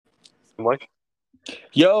Mike,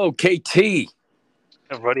 Yo, KT.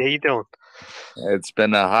 everybody, how you doing? It's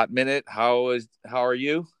been a hot minute. How are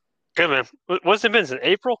you? Good, man. What's it been since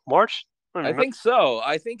April, March? I don't I remember. think so.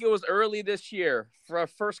 I think it was early this year for a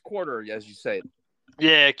first quarter, as you said.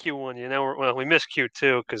 Yeah, Q1. We missed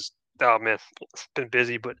Q2 because oh man, it's been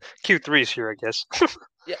busy. But Q3 is here, I guess.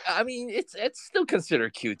 Yeah, I mean it's still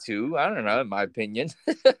considered Q2. I don't know, in my opinion.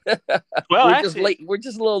 Well, We're just actually, late. We're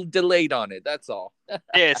just a little delayed on it. That's all.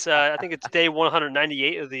 yeah, it's I think it's day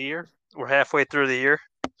 198 of the year. We're halfway through the year,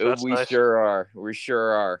 so that's We nice. sure are. We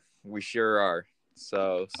sure are. We sure are.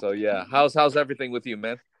 So yeah. How's everything with you,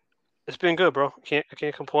 man? It's been good, bro. I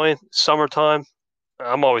can't complain. Summertime.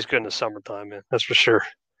 I'm always good in the summertime, man. That's for sure.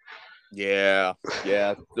 Yeah,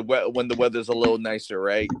 yeah. When the weather's a little nicer,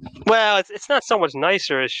 right? Well, it's not so much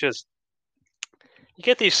nicer. It's just you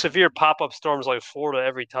get these severe pop up storms like Florida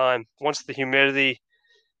every time. Once the humidity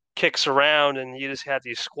kicks around, and you just have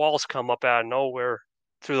these squalls come up out of nowhere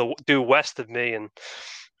through the due west of me, and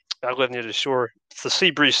I live near the shore. The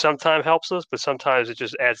sea breeze sometimes helps us, but sometimes it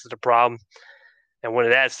just adds to the problem. And when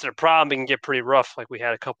it adds to the problem, it can get pretty rough, like we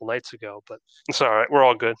had a couple nights ago. But it's all right. We're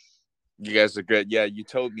all good. You guys are good. Yeah, you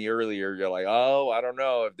told me earlier. You're like, oh, I don't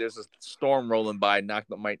know if there's a storm rolling by. Not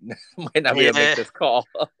might might not be able to make Yeah, this call.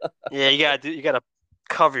 yeah. You gotta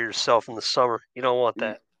cover yourself in the summer. You don't want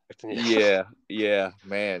that. Yeah, yeah,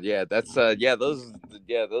 man. Yeah, that's those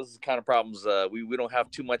kind of problems. We don't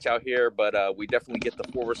have too much out here, but we definitely get the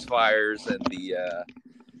forest fires and the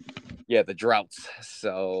droughts.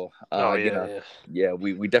 So Oh yeah, yeah,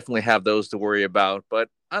 we definitely have those to worry about. But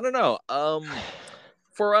I don't know.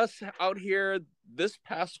 For us out here, this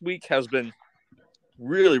past week has been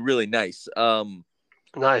really nice. yeah.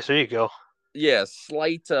 Nice. There you go. Yeah,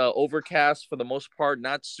 slight overcast for the most part,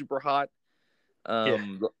 not super hot. Yeah.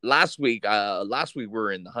 Last week we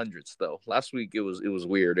were in the hundreds though. Last week it was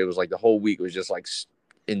weird. It was like the whole week was just like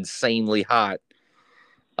insanely hot.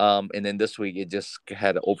 And then this week it just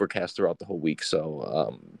had an overcast throughout the whole week.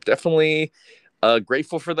 So definitely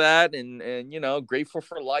grateful for that, and grateful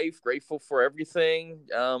for life, grateful for everything.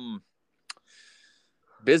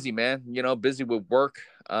 Busy, man. Busy with work.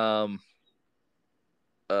 Uh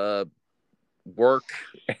Work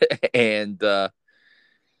and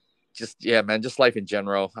just, yeah, man, just life in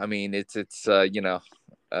general. I mean, it's uh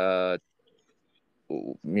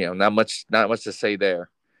not much to say there.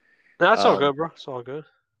 No, that's all um good, bro. It's all good.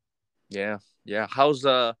 yeah, yeah. How's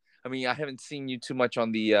I mean, I haven't seen you too much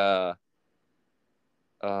on the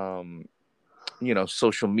um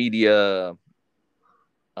social media.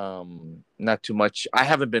 Not too much. I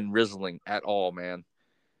haven't been rizzling at all, man.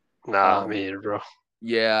 Nah, um me either, bro.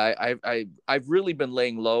 yeah, I've really been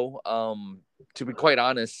laying low. To be quite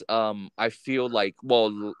honest, I feel like,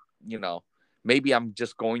 well, you know maybe I'm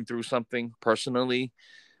just going through something personally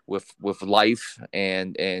with life,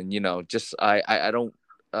 and just I don't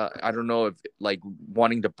know if, like,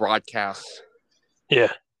 wanting to broadcast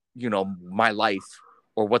Yeah. my life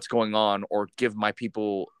or what's going on, or give my friends,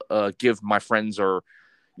 or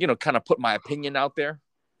kind of put my opinion out there,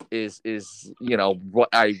 is what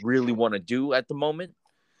I really want to do at the moment.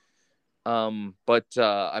 But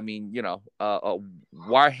I mean,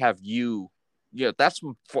 why have you? That's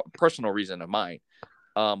for personal reason of mine.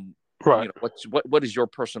 um Right. what is your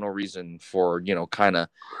personal reason for kind of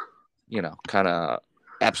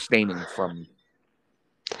abstaining from?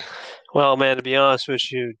 Well, man, to be honest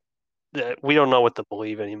with you, that we don't know what to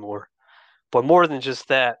believe anymore. But more than just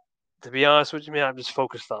that, to be honest with you, man, I'm just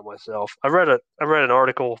focused on myself. I read an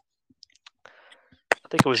article, I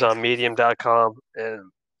think it was on medium.com,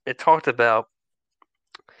 and it talked about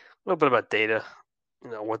a little bit about data,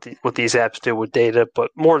 what these apps do with data, but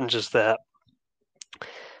more than just that.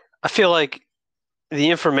 I feel like the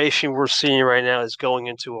information we're seeing right now is going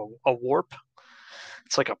into a warp.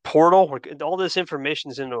 It's like a portal. All this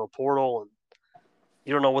information is into a portal, and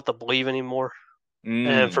you don't know what to believe anymore.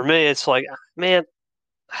 And for Mm, me, it's like, man,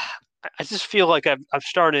 I just feel like I've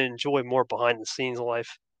started to enjoy more behind the scenes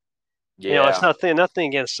life. It's yeah. nothing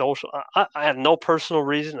against social. I have no personal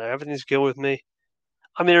reason. Everything's good with me.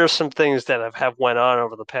 I mean, there are some things that have went on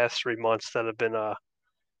over the past 3 months that have been I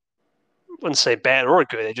wouldn't say bad or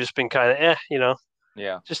good. They've just been kind of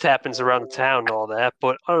Yeah. just happens around the town and all that.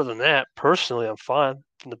 But other than that, personally, I'm fine.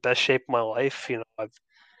 In the best shape of my life.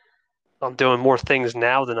 I'm doing more things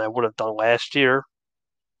now than I would have done last year.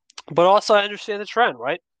 But also, I understand the trend,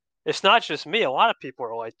 right? It's not just me. A lot of people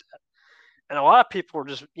are like that. And a lot of people were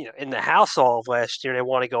just in the house all of last year. And they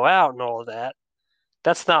want to go out and all of that.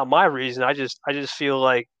 That's not my reason. I just feel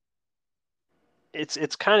like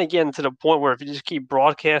it's kind of getting to the point where if you just keep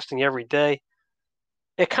broadcasting every day,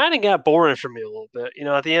 it kind of got boring for me a little bit.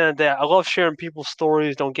 At the end of the day, I love sharing people's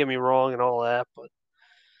stories. Don't get me wrong, and all that, but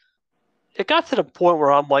it got to the point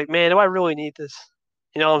where I'm like, man, do I really need this?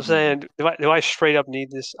 You know what I'm Mm. saying? Do I straight up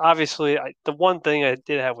need this? Obviously, the one thing I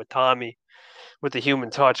did have with Tommy, with the human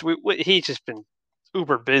touch, he's just been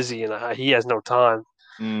uber busy and he has no time.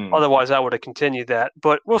 Mm. Otherwise, I would have continued that.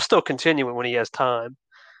 But we'll still continue it when he has time.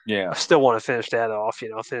 Yeah. I still want to finish that off.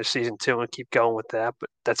 Finish season 2 and keep going with that. But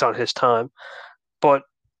that's on his time. But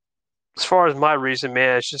as far as my reason,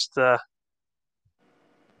 man, it's just I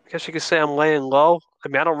guess you could say I'm laying low. I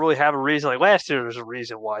mean, I don't really have a reason. Like last year, there's a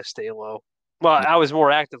reason why I stay low. Well, I was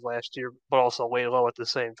more active last year, but also lay low at the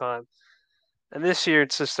same time. And this year,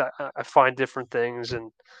 it's just I find different things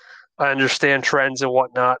and I understand trends and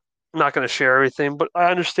whatnot. I'm not going to share everything, but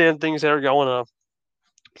I understand things that are going on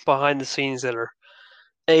behind the scenes that are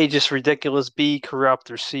A, just ridiculous, B,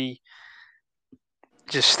 corrupt, or C,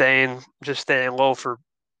 just staying low for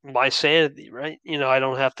my sanity, right? I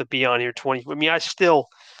don't have to be on here 20. I mean, I still,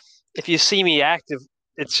 if you see me active,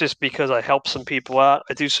 it's just because I help some people out.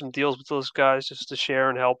 I do some deals with those guys just to share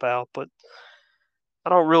and help out, but I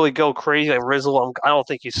don't really go crazy like Rizzle. I don't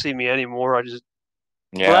think you see me anymore. I just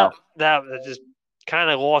Yeah. well, that I just kind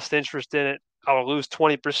of lost interest in it. I would lose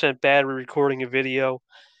 20% battery recording a video.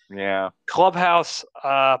 Yeah. Clubhouse,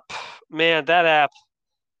 man, that app.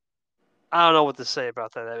 I don't know what to say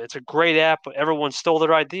about that app. It's a great app, but everyone stole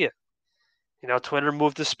their idea. Twitter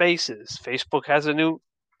moved to Spaces. Facebook has a new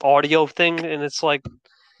audio thing, and it's like,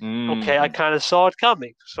 okay, I Mm. kind of saw it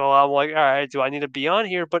coming. So I'm like, all right, do I need to be on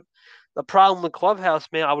here? But the problem with Clubhouse,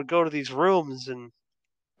 man, I would go to these rooms and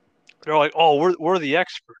they're like, oh, we're the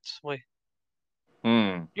experts. Wait,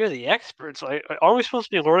 Mm. you're the experts. Like, aren't we supposed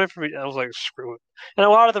to be learning from you? I was like, screw it. And a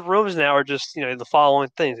lot of the rooms now are just, the following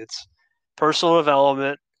things. It's personal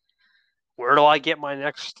development. Where do I get my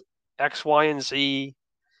next X, Y, and Z?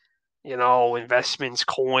 Investments,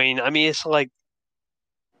 coin. I mean, it's like,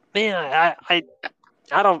 man,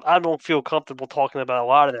 I don't feel comfortable talking about a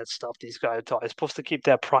lot of that stuff these guys talk. It's supposed to keep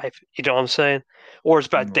that private. You know what I'm saying? Or it's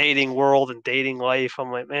about Mm. dating world and dating life.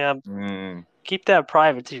 I'm like, man, Mm. keep that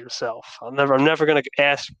private to yourself. I'm never gonna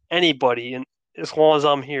ask anybody, and as long as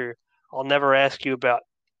I'm here, I'll never ask you about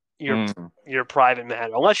your Mm. your private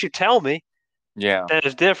matter unless you tell me. Yeah. That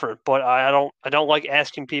is different. But I don't like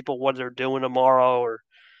asking people what they're doing tomorrow or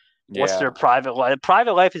what's Yeah. their private life.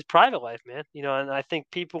 Private life is private life, man. And I think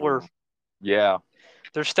people are Yeah.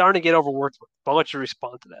 they're starting to get overworked. I'll let you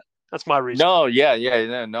respond to that. That's my reason. No, yeah,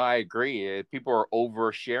 yeah, no, I agree. People are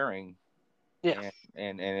oversharing, Yeah.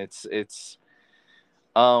 and it's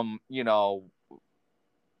you know,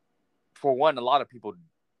 for one, a lot of people,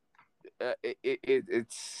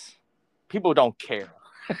 it's people don't care.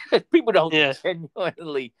 People don't Yeah.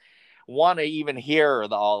 genuinely want to even hear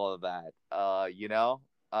all of that.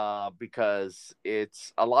 Because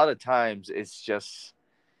it's a lot of times it's just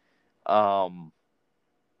um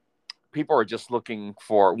people are just looking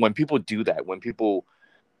for when people do that when people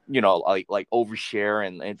like overshare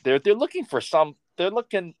and they're looking for some they're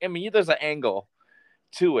looking I mean there's an angle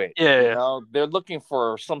to it, Yeah. they're looking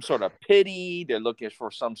for some sort of pity, they're looking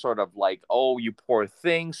for some sort of like, oh, you poor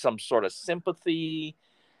thing, some sort of sympathy.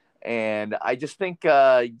 And I just think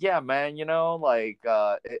yeah, man, like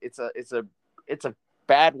it's a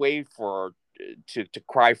bad way for to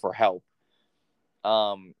cry for help.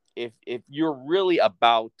 If you're really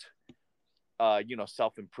about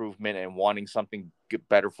self improvement and wanting something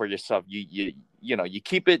better for yourself, you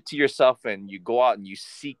keep it to yourself and you go out and you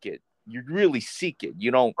seek it. You really seek it.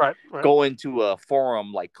 You don't Right. Right. go into a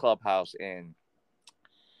forum like Clubhouse and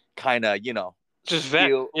kind of Just vent.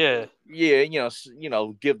 spill, Yeah. yeah,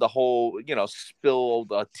 give the whole, spill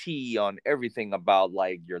the tea on everything about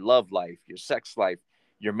like your love life, your sex life,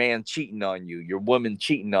 your man cheating on you, your woman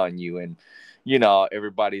cheating on you, and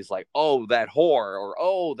everybody's like, oh, that whore, or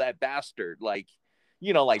oh, that bastard, like,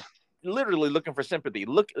 like literally looking for sympathy,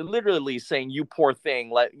 literally saying, you poor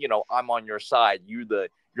thing, I'm on your side, you're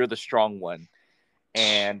the strong one.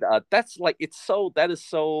 And that's like, that is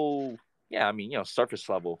so, yeah, I mean, surface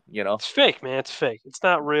level, It's fake, man. It's fake. It's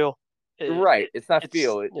not real. right, it's not It's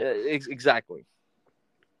feel yeah. exactly.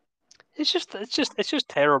 It's just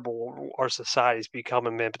terrible. Our society's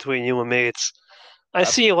becoming, man. Between you and me, I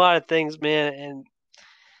see a Absolutely. lot of things, man, and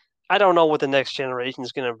I don't know what the next generation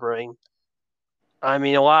is going to bring. I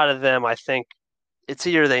mean, a lot of them, I think, it's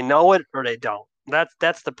either they know it or they don't.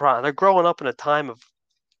 That's the problem. They're growing up in a time of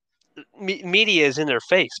media is in their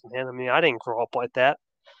face, man. I mean, I didn't grow up like that.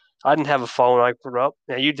 I didn't have a phone. When I grew up.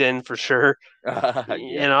 Now you didn't for sure. Yeah. I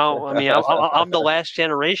mean, I'm the last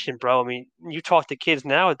generation, bro. I mean, you talk to kids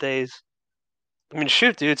nowadays. I mean,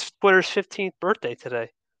 shoot, dude, it's Twitter's 15th birthday today.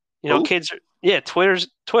 Who? Kids. Yeah, Twitter's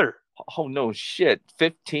Twitter. Oh no, shit.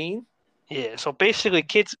 15? Yeah, so basically,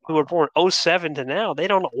 kids who were born '07 to now, they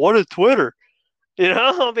don't know what is Twitter.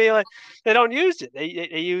 I mean, like they don't use it. They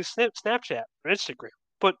use Snapchat or Instagram.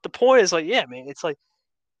 But the point is, like, yeah, man, it's like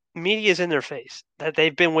media's in their face. That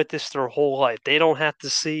they've been with this their whole life. They don't have to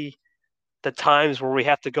see the times where we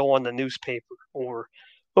have to go on the newspaper or,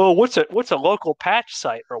 oh, what's a local patch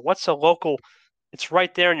site or what's a local. It's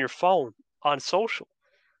right there on your phone on social.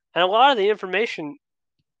 And a lot of the information,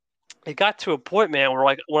 it got to a point, man, where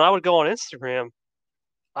like when I would go on Instagram,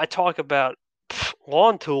 I talk about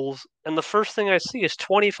lawn tools, and the first thing I see is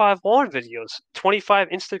 25 lawn videos, 25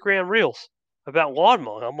 Instagram reels about lawn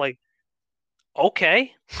mowing. I'm like,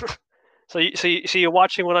 okay, so you're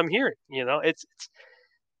watching what I'm hearing.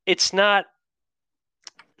 It's not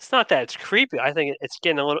that it's creepy. I think it's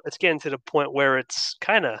getting to the point where it's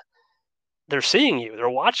kind of they're seeing you, they're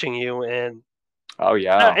watching you, and Oh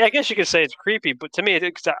yeah. I guess you could say it's creepy. But to me,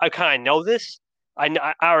 I kind of know this. I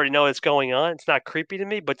already know what's going on. It's not creepy to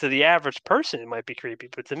me, but to the average person, it might be creepy.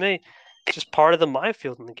 But to me, it's just part of the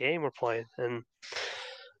minefield in the game we're playing. And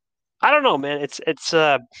I don't know, man. It's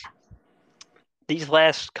these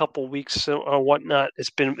last couple weeks or whatnot.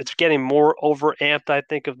 It's getting more overamped. I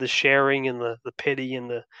think of the sharing and the pity and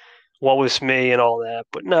the woe is me and all that.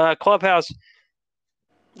 But nah, Clubhouse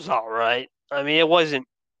was all right. I mean, it wasn't.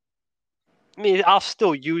 I mean, I'll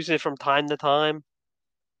still use it from time to time,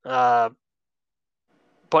 uh,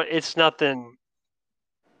 but it's nothing.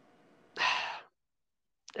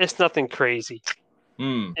 It's nothing crazy. You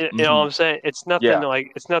know what Mm-hmm. I'm saying? It's nothing Yeah.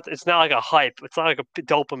 like it's not like a hype. It's not like a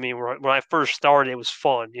dopamine. When I first started, it was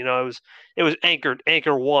fun. It was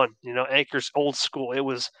Anchor One. Anchor's old school. It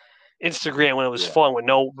was Instagram when it was Yeah. fun with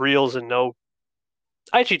no reels and no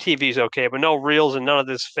IGTV is okay, but no reels and none of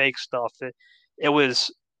this fake stuff. It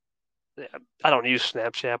was. I don't use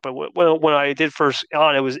Snapchat, but when I did first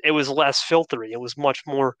on, it was less filtery. It was much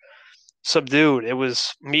more subdued. It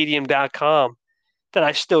was Medium.com that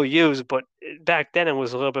I still use, but back then it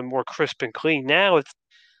was a little bit more crisp and clean. Now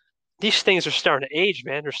these things are starting to age,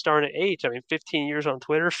 man. They're starting to age. I mean, 15 years on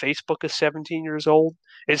Twitter, Facebook is 17 years old,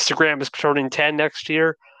 Instagram is turning 10 next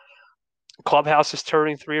year, Clubhouse is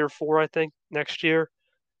turning 3 or 4, I think, next year.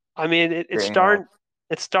 I mean, it's Damn.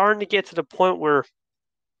 starting to get to the point where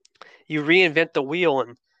you reinvent the wheel,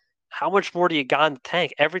 and how much more do you got in the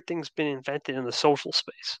tank? Everything's been invented in the social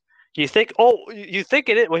space. You think, you think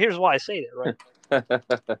it is. Well, here's why I say that, right?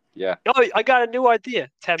 Yeah. Oh, I got a new idea.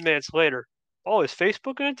 10 minutes later, oh, is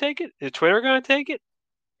Facebook going to take it? Is Twitter going to take it?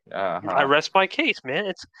 I Uh-huh. rest my case,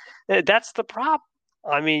 man. That's the problem.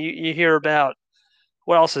 I mean, you hear about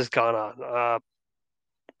what else has gone on.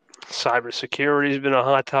 Cybersecurity has been a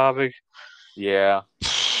hot topic. Yeah.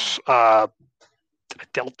 Uh,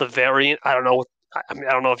 Delta variant. I don't know. I mean,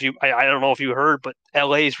 I don't know if you. I don't know if you heard, but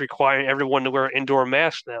LA is requiring everyone to wear indoor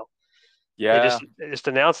masks now. Yeah. They just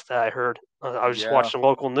announced that. I heard. I was just Yeah. watching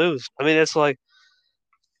local news. I mean, it's like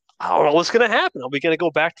I don't know what's going to happen. Are we going to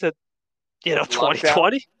go back to Lockdown.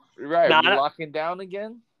 2020? Right. Are Nah, we locking down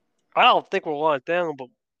again? I don't think we're locked down, but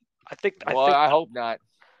I think I Well, think I hope not.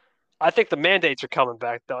 I think the mandates are coming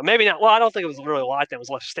back though. Maybe not. Well, I don't think it was really lockdown. It was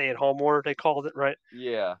less stay-at-home order. They called it, right?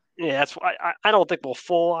 Yeah. Yeah, that's why I don't think we'll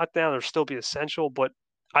full lockdown. There'll still be essential, but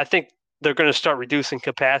I think they're going to start reducing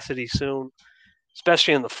capacity soon,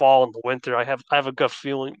 especially in the fall and the winter. I have a gut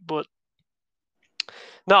feeling, but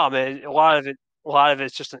no, man, a lot of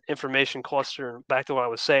it's just an information cluster. And back to what I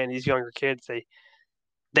was saying, these younger kids,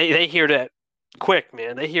 they hear that quick,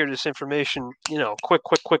 man. They hear this information, quick,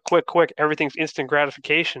 quick, quick, quick, quick. Everything's instant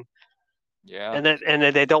gratification, Yeah. and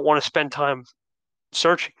then they don't want to spend time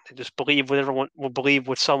searching. They just believe what everyone will believe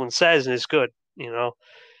what someone says and it's good.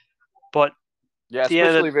 But Yeah. the end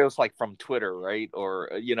of Especially if it was like from Twitter, right? Or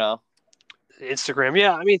Instagram,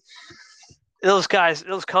 yeah, I mean, those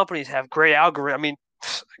companies have great algorithms. I mean,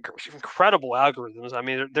 incredible algorithms. I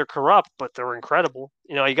mean, they're corrupt, but they're incredible.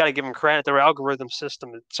 You got to give them credit. Their algorithm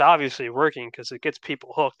system, it's obviously working because it gets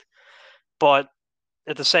people hooked. But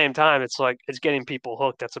at the same time, it's like it's getting people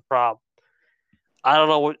hooked. That's a problem. I don't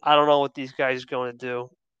know what these guys are going to do.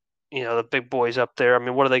 The big boys up there. I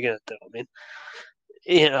mean, what are they going to do?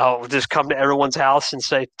 I mean, just come to everyone's house and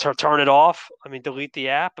say turn it off. I mean, delete the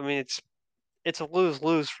app. I mean, it's a lose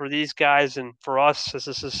lose for these guys and for us as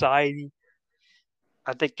a society.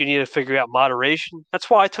 I think you need to figure out moderation. That's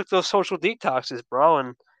why I took those social detoxes, bro.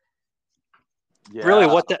 And really,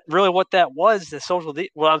 yeah. what that was,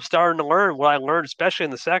 what I'm starting to learn, what I learned, especially in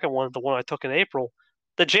the second one, the one I took in April.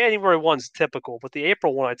 The January one's typical, but the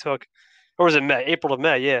April one I took, or was it May? April to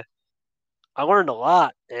May, yeah. I learned a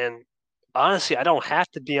lot, and honestly, I don't have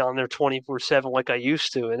to be on there 24/7 like I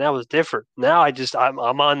used to, and that was different. Now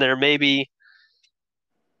I'm on there maybe,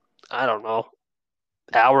 I don't know,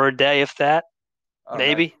 hour a day if that, Oh, nice.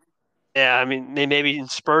 maybe. Yeah, I mean, maybe in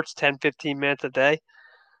spurts, 10, 15 minutes a day.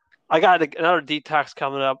 I got another detox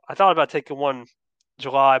coming up. I thought about taking one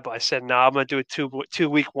July, but I said no, I'm gonna do a 2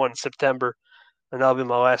 week one in September, and that'll be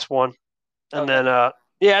my last one. Oh, And nice. then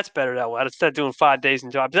yeah, it's better that way. Instead of doing 5 days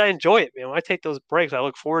in July, but I enjoy it, man. When I take those breaks, I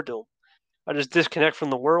look forward to them. I just disconnect from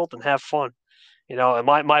the world and have fun. And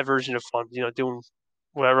my version of fun, doing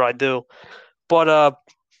whatever I do. But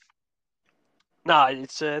nah,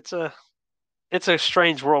 it's a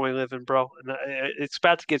strange world we live in, bro, and it's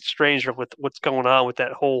about to get stranger with what's going on with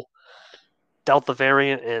that whole Delta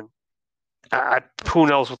variant, and who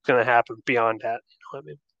knows what's going to happen beyond that. You know what I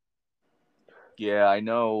mean? Yeah, I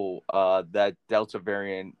know that Delta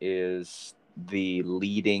variant is the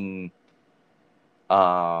leading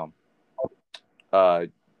um uh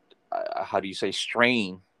how do you say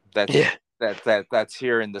strain Yeah, that's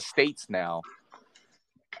here in the States now.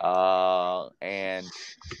 And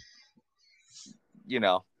you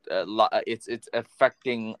know, it's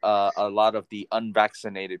affecting a lot of the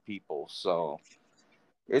unvaccinated people. So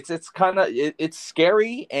it's kind of it's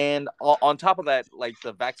scary, and on top of that, like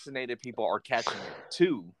the vaccinated people are catching it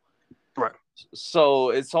too. right. So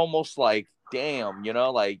it's almost like, damn,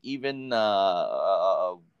 like even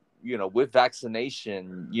with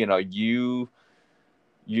vaccination, you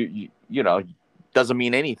doesn't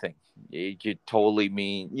mean anything. It could totally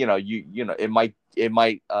mean, it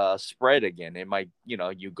might spread again. It might,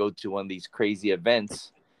 you go to one of these crazy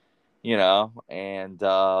events, and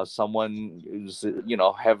someone who's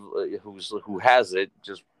who has it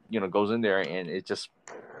just goes in there, and it just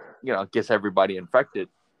gets everybody infected.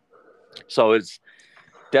 So it's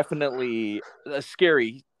definitely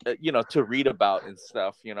scary, to read about and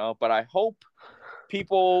stuff, but I hope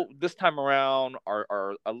people this time around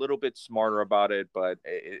are a little bit smarter about it, but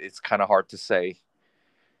it's kind of hard to say.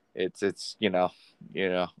 It's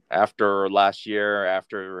after last year,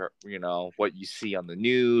 after what you see on the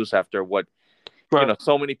news, after what Right.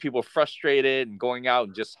 so many people frustrated and going out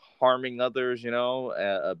and just harming others,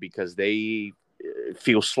 because they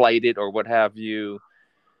feel slighted or what have you.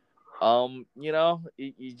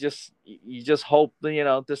 You just hope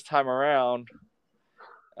that, this time around,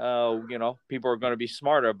 people are going to be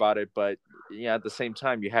smarter about it, but yeah, at the same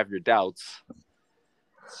time, you have your doubts.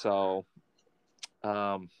 So,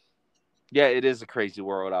 um, yeah, it is a crazy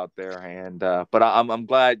world out there, and but I'm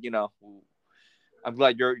glad, I'm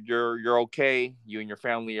glad you're okay. You and your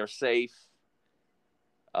family are safe.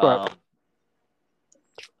 Right. Um,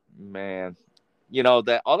 man,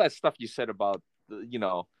 that all that stuff you said about,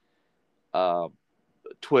 uh,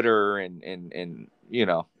 Twitter and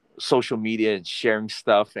social media and sharing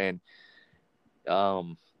stuff, and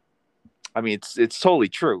um, I mean, it's totally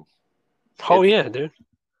true. Oh It's yeah, dude.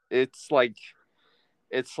 it's like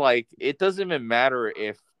it doesn't even matter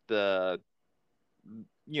if the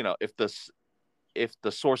if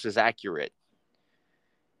the source is accurate,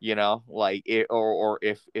 like it, or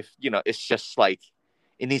if it's just like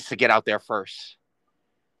it needs to get out there first,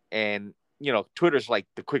 and Twitter's like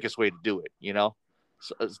the quickest way to do it,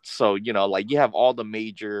 so like you have all the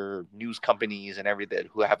major news companies and everything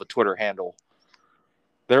who have a Twitter handle.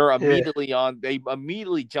 Yeah. They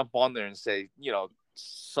immediately jump on there and say,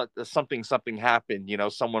 something happened,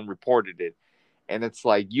 someone reported it, and it's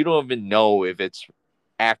like you don't even know if it's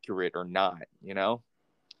accurate or not,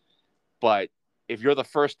 but if you're the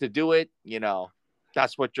first to do it,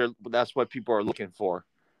 that's what people are looking for,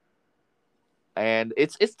 and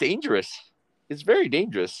it's dangerous. It's very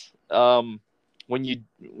dangerous, when when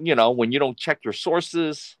you don't check your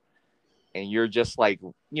sources, and you're just like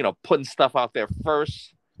putting stuff out there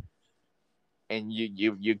first, and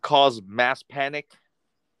you cause mass panic,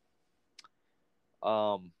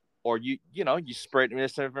 um or you spread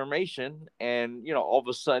misinformation, and all of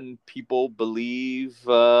a sudden people believe,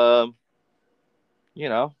 you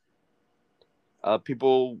know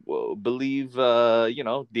people believe,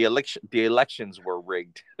 the elections were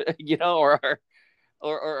rigged,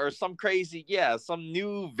 or some crazy, some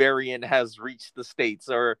new variant has reached the States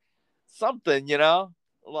or something,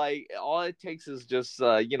 like all it takes is just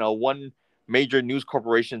one major news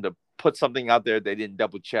corporation to put something out there they didn't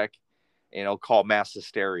double check, call mass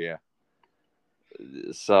hysteria.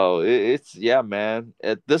 So it's, yeah, man.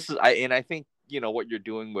 This is I think what you're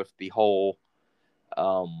doing with the whole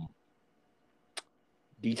um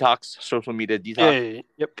detox, social media Yeah. detox. Yeah, yeah.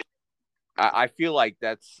 Yep. I feel like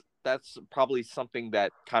that's probably something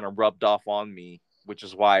that kind of rubbed off on me, which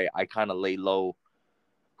is why I kind of lay low,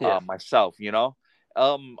 Yeah. myself,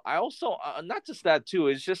 I also not just that too.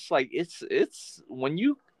 It's just like it's when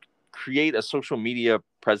you create a social media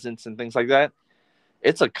presence and things like that,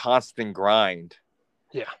 it's a constant grind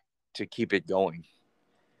Yeah. to keep it going.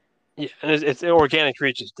 Yeah, and it's organic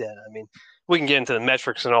reach is dead. I mean, we can get into the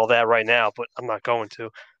metrics and all that right now, but I'm not going to.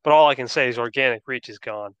 But all I can say is organic reach is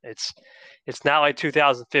gone. It's not like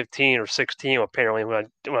 2015 or 16 apparently when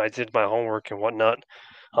I did my homework and whatnot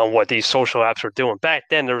on what these social apps are doing. Back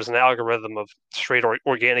then there was an algorithm of straight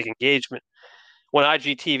organic engagement. When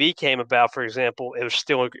IGTV came about, for example, it was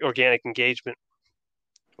still organic engagement.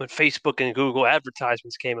 When Facebook and Google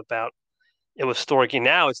advertisements came about, it was still organic.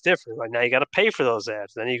 Now it's different. Right now you got to pay for those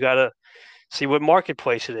ads. Then you got to see what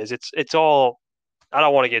marketplace it is. It's all. I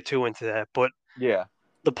don't want to get too into that, but Yeah.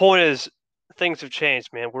 the point is, things have changed,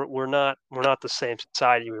 man. We're not the same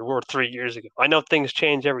society we were 3 years ago. I know things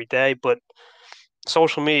change every day, but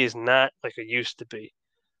social media is not like it used to be.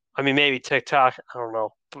 I mean, maybe TikTok. I don't know.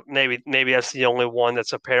 But maybe that's the only one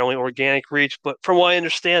that's apparently organic reach. But from what I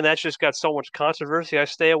understand, that's just got so much controversy. I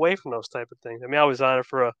stay away from those type of things. I mean, I was on it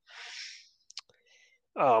for a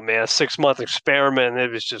 6-month experiment. And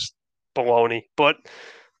it was just baloney. But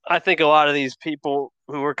I think a lot of these people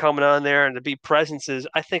who are coming on there and to be presences,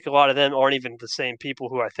 I think a lot of them aren't even the same people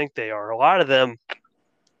who I think they are. A lot of them,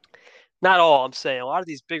 not all, I'm saying, a lot of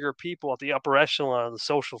these bigger people at the upper echelon of the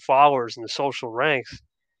social followers and the social ranks,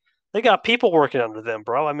 they got people working under them,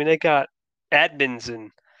 bro. I mean, they got admins and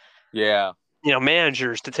Yeah.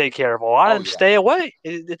 managers to take care of. A lot of Oh them yeah. stay away.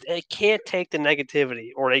 It can't take the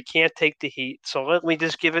negativity or they can't take the heat. So let me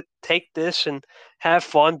just take this and have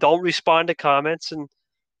fun. Don't respond to comments and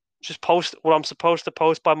just post what I'm supposed to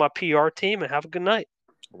post by my PR team and have a good night.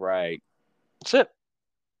 Right. That's it.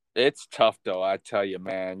 It's tough though, I tell you,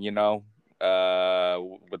 man. With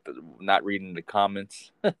not reading the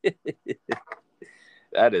comments,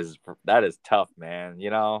 that is tough, man.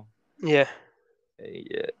 Yeah. Yeah.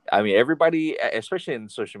 I mean, everybody, especially in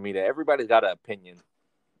social media, everybody's got an opinion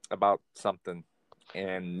about something,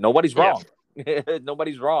 and nobody's Yeah. wrong.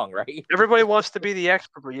 Nobody's wrong, right? Everybody wants to be the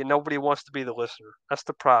expert, but nobody wants to be the listener. That's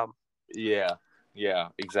the problem. Yeah, yeah,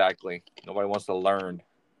 exactly. Nobody wants to learn,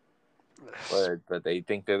 but they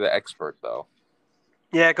think they're the expert, though.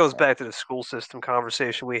 Yeah, it goes back to the school system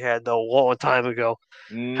conversation we had though a long time ago.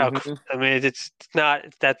 How Hmm. I mean, it's not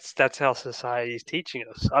that's how society is teaching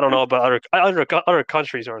us. I don't know about other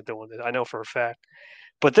countries aren't doing it. I know for a fact,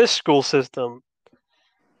 but this school system,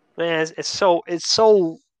 man, it's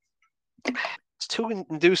too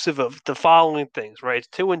inducive of the following things, right? It's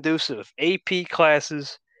too inducive of AP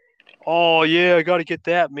classes. Oh yeah, I got to get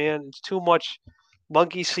that, man. It's too much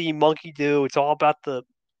monkey see, monkey do. It's all about the.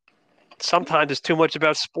 Sometimes it's too much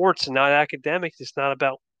about sports and not academics. It's not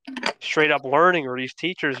about straight up learning, or these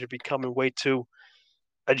teachers are becoming way too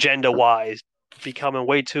agenda wise, becoming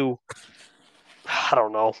way too, I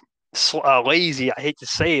don't know, lazy. I hate to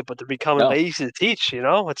say it, but they're becoming No, lazy to teach.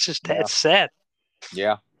 It's just yeah, it's sad.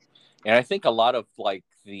 yeah, and I think a lot of like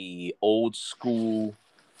the old school.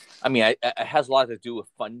 I mean, it has a lot to do with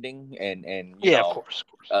funding and Yeah, of course,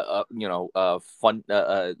 of course. fund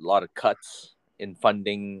a lot of cuts in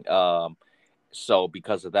funding. So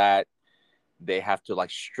because of that, they have to like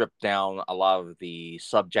strip down a lot of the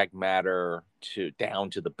subject matter to down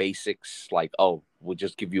to the basics. Like, oh, we'll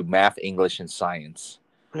just give you math, English, and science.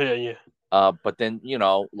 Yeah, yeah, But then,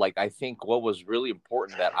 like I think what was really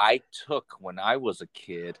important that I took when I was a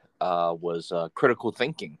kid was critical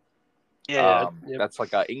thinking. yeah, yeah. That's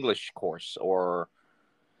like an English course, or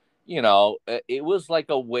it was like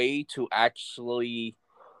a way to actually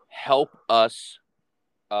help us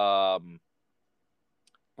um,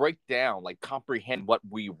 break down, like comprehend what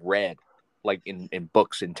we read, like in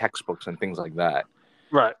books and textbooks and things like that.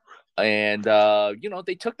 Right. And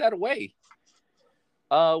they took that away.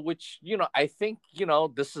 Which I think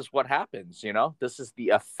this is what happens. This is the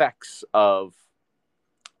effects of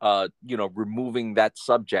removing that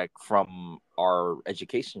subject from our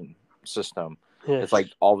education system. Yeah. It's like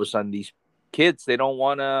all of a sudden these kids, they don't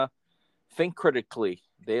want to think critically.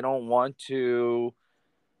 They don't want to,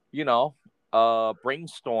 you know,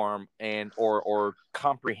 brainstorm and or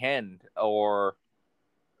comprehend or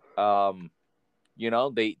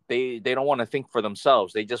they don't want to think for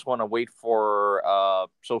themselves. They just want to wait for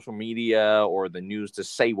social media or the news to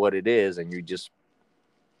say what it is, and you just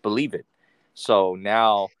believe it. So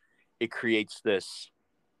now it creates this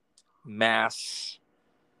mass,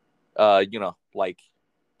 like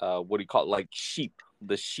what do you call it? Like sheep,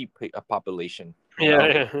 the sheep population.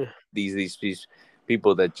 Yeah, yeah. These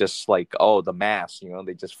people that just like, oh, the mass.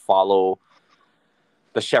 They just follow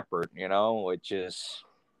the shepherd. Which is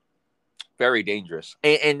very dangerous.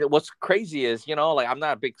 And what's crazy is, like I'm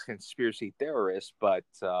not a big conspiracy theorist, but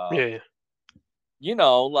Yeah.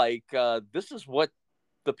 this is what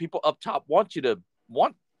the people up top want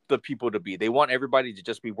the people to be. They want everybody to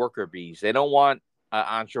just be worker bees. They don't want an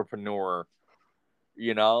entrepreneur.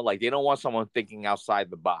 They don't want someone thinking outside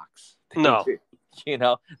the box. No.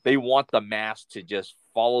 They want the mass to just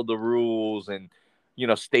follow the rules and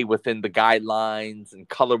stay within the guidelines and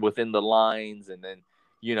color within the lines, and then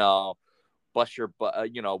bust your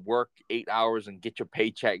work 8 hours and get your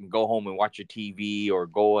paycheck and go home and watch your TV, or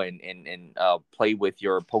go and play with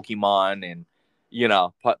your Pokemon, and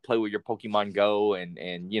play with your Pokemon Go, and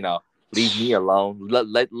leave me alone.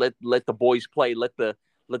 Let the boys play. Let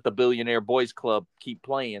the Billionaire Boys Club keep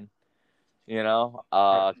playing.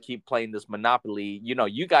 Keep playing this Monopoly.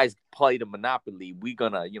 You guys play the Monopoly. We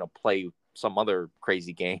gonna play some other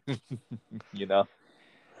crazy game.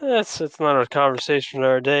 It's not a conversation for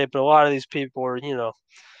our day, but a lot of these people are,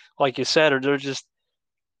 like you said, or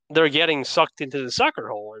they're getting sucked into the sucker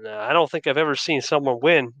hole, and I don't think I've ever seen someone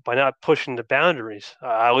win by not pushing the boundaries.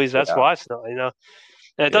 At least that's Yeah. why it's not,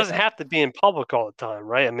 And it doesn't have to be in public all the time,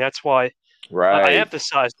 right? I mean, that's why I Right.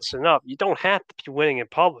 emphasize this enough. You don't have to be winning in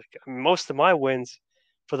public. I mean, most of my wins,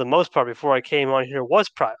 for the most part, before I came on here, was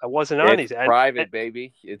private. I wasn't on It's these. private,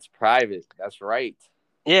 baby. It's private. That's right.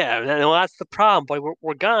 Yeah, and that's the problem. But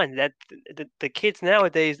we're gone. That the kids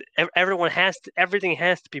nowadays, everything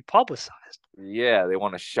has to be publicized. Yeah, they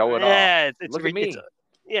want to show it off. Yeah, Look at me.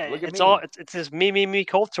 yeah, Look at it's all me. it's this me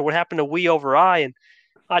culture. What happened to we over I, and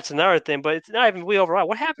that's another thing. But it's not even we over I.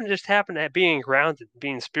 What happened just happened to being grounded,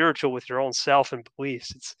 being spiritual with your own self and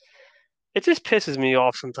beliefs. It just pisses me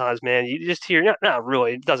off sometimes, man. You just hear not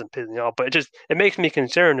really. It doesn't piss me off, but it makes me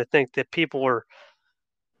concerned to think that people are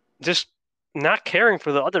just not caring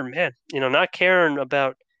for the other men. Not caring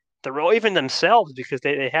about the role, even themselves, because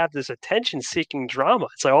they have this attention seeking drama.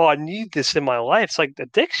 It's like, oh, I need this in my life. It's like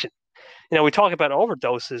addiction. We talk about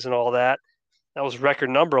overdoses and all that. That was record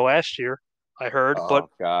number last year, I heard. But Oh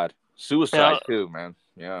God, uh, suicide too, man.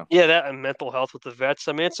 Yeah. yeah, that and mental health with the vets.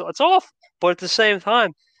 I mean, it's awful. But at the same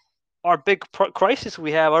time, our big crisis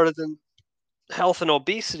we have, other than health and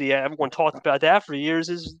obesity, everyone talked about that for years,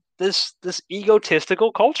 is this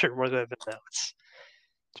egotistical culture we're living in now. It's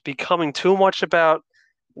becoming too much about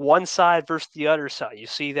one side versus the other side. You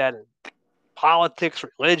see that in politics,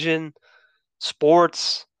 religion,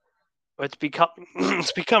 sports. It's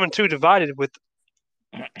becoming too divided with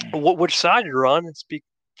which side you're on.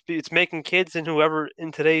 It's making kids and whoever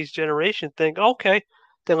in today's generation think, okay,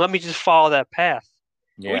 then let me just follow that path.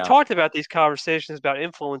 And we Yeah. talked about these conversations about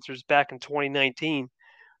influencers back in 2019.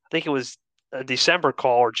 I think it was a December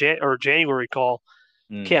call or January call.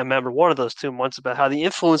 Mm. Can't remember, one of those 2 months, about how the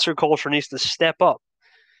influencer culture needs to step up,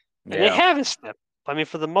 and they Yeah. haven't stepped. I mean,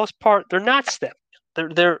 for the most part, they're not stepping.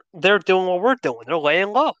 They're doing what we're doing. They're laying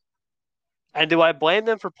low. And do I blame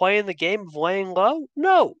them for playing the game of laying low?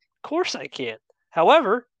 No, of course I can't.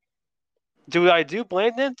 However, do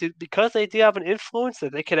blame them because they do have an influence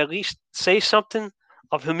that they can at least say something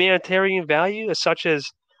of humanitarian value, such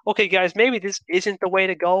as, okay, guys, maybe this isn't the way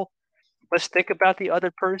to go. Let's think about the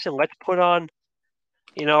other person. Let's put on,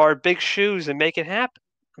 our big shoes and make it happen.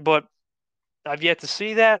 But I've yet to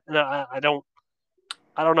see that, and I don't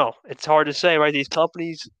know. It's hard to say, right? These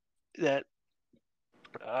companies that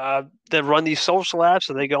that run these social apps,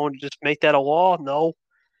 are they going to just make that a law? No.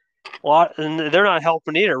 And they're not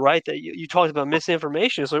helping either, right? That you talked about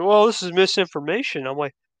misinformation. It's like, well, this is misinformation. I'm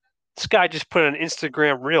like, this guy just put an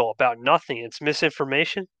Instagram reel about nothing. It's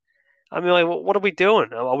misinformation. I mean, like, what are we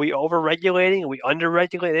doing? Are we over-regulating? Are we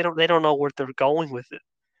under-regulating? They don't know where they're going with it.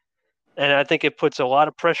 And I think it puts a lot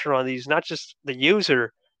of pressure on these, not just the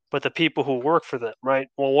user, but the people who work for them, right?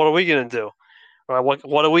 Well, what are we going to do? Right?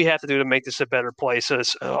 What do we have to do to make this a better place,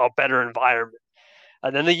 a better environment?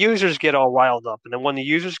 And then the users get all riled up. And then when the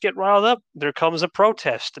users get riled up, there comes a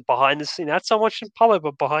protest behind the scene. Not so much in public,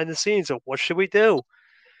 but behind the scenes of what should we do?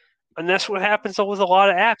 And that's what happens with a lot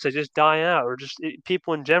of apps. They just die out, or just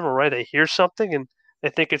people in general, right? They hear something and they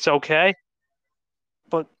think it's okay,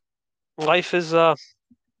 but life is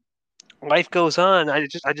life goes on. I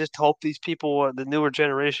just hope these people, the newer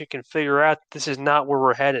generation, can figure out this is not where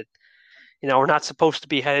we're headed. We're not supposed to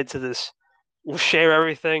be headed to this. We'll share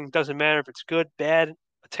everything. Doesn't matter if it's good, bad,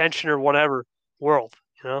 attention, or whatever world.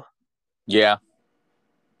 Yeah.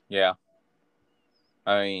 Yeah.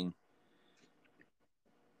 I mean,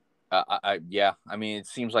 yeah. I mean, it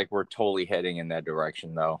seems like we're totally heading in that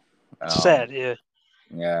direction, though. It's sad. Yeah.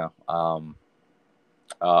 Yeah.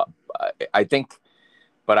 Uh, I think,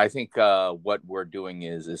 but I think what we're doing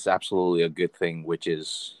is absolutely a good thing, which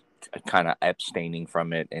is kind of abstaining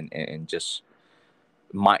from it, and just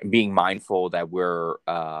being mindful that we're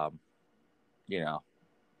you know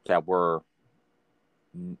that we're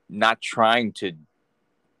not trying to,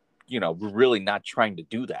 we're really not trying to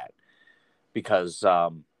do that, because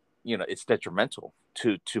it's detrimental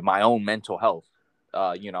to my own mental health.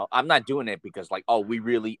 I'm not doing it because, like, oh, we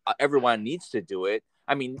really everyone needs to do it.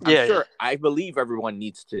 I mean, I'm Yeah, yeah. sure, I believe everyone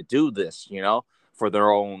needs to do this, for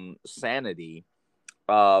their own sanity.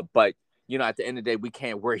 But at the end of the day, we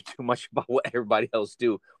can't worry too much about what everybody else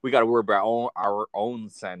do. We got to worry about our own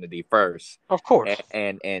sanity first. Of course.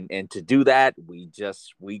 And to do that, we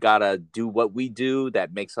gotta do what we do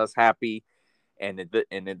that makes us happy. And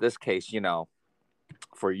in this case,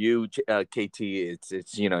 for you, KT,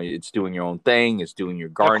 it's doing your own thing. It's doing your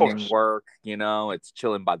Of gardening course. work. It's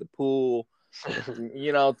chilling by the pool.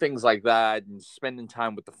 Things like that, and spending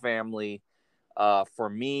time with the family. For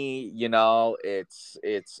me, it's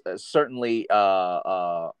certainly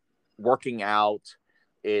working out.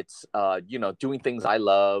 It's doing things I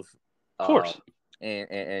love. Of Uh, course.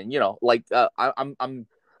 and like,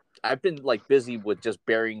 I've been, like, busy with just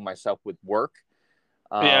burying myself with work.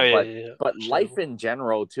 Yeah, yeah, But yeah. life Understandable. in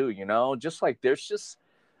general too, just like, there's just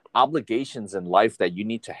obligations in life that you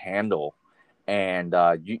need to handle. And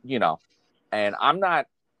and I'm not,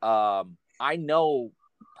 I know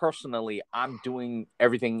personally I'm doing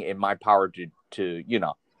everything in my power to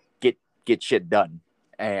get shit done.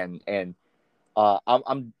 And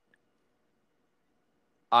I'm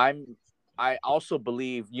I'm I also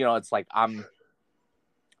believe, it's like, I'm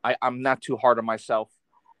not too hard on myself.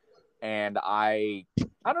 And I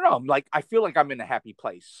don't know, like, I feel like I'm in a happy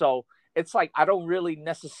place. So it's like, I don't really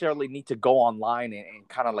necessarily need to go online and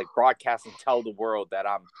kind of, like, broadcast and tell the world that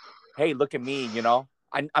hey, look at me.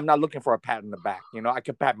 I'm not looking for a pat in the back. I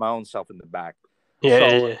could pat my own self in the back. Yeah,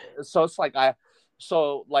 yeah, So yeah. it's like, I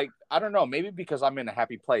don't know, maybe because I'm in a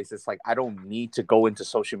happy place, it's like I don't need to go into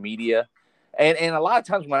social media. And a lot of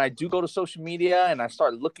times when I do go to social media and I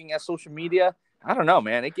start looking at social media, I don't know,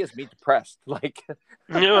 man, it gets me depressed. Like,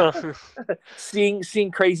 Yeah.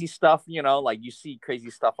 seeing crazy stuff, like, you see crazy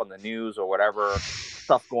stuff on the news or whatever,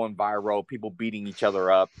 stuff going viral, people beating each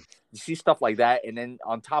other up. You see stuff like that, and then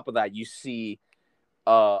on top of that, you see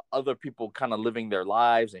other people kind of living their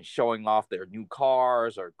lives and showing off their new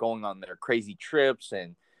cars or going on their crazy trips.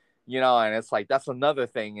 And it's like, that's another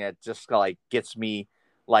thing that just, like, gets me,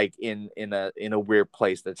 like, in a weird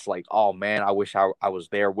place. That's like, oh man, I wish I was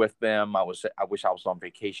there with them. I wish I was on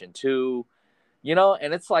vacation too.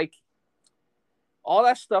 And it's like, all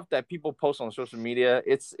that stuff that people post on social media,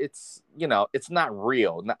 it's not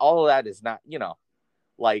real. All of that is not,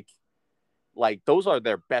 like, those are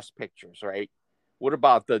their best pictures, right? What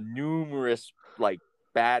about the numerous, like,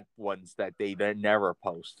 bad ones that they then never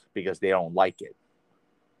post because they don't like it?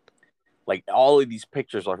 Like, all of these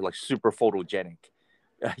pictures are, like, super photogenic.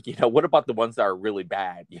 What about the ones that are really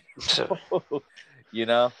bad? So, you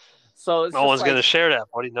know, so it's no just one's like, gonna share that,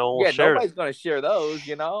 buddy. No one will yeah, share that. nobody's gonna share those.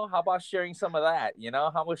 How about sharing some of that? How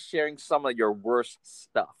about sharing some of your worst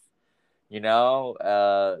stuff? Just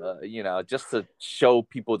to show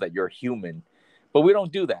people that you're human. But we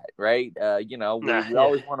don't do that, right? We, Nah, we yeah.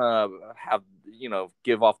 always want to have,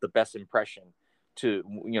 give off the best impression to,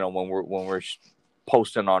 when we're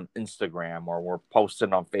posting on Instagram or we're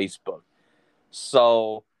posting on Facebook.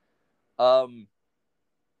 So, um,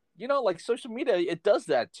 like, social media, it does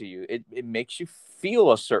that to you. It makes you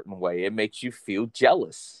feel a certain way. It makes you feel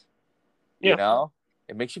jealous. you Yeah. know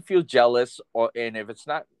it makes you feel jealous, and if it's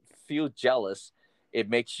not feel jealous, it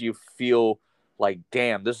makes you feel like,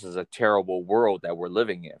 damn, this is a terrible world that we're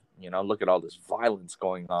living in. Look at all this violence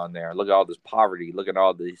going on there, look at all this poverty, look at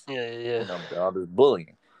all these, Yeah, yeah. all this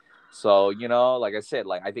bullying. So, like I said,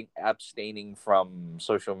 like, I think abstaining from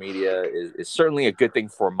social media is certainly a good thing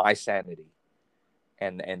for my sanity.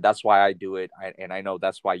 And that's why I do it. And I know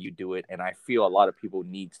that's why you do it, and I feel a lot of people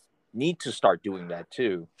need to start doing that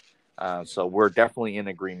too. So we're definitely in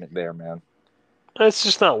agreement there, man. It's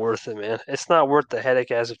just not worth it, man. It's not worth the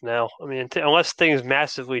headache as of now. I mean, unless things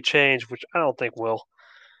massively change, which I don't think will.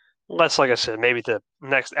 Unless, like I said, maybe the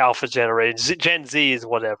next alpha generation, Gen Z is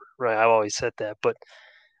whatever, right? I've always said that, but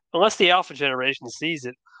unless the alpha generation sees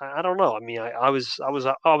it, I don't know. I mean, I was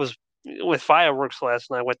with fireworks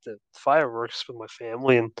last night. I went to fireworks with my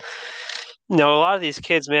family, and a lot of these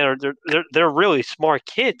kids, man, they're really smart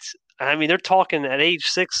kids. I mean, they're talking at age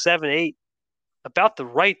 6, 7, 8 about the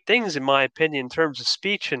right things, in my opinion, in terms of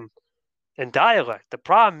speech and dialect. The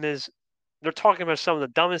problem is they're talking about some of the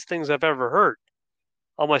dumbest things I've ever heard.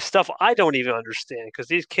 All my stuff I don't even understand because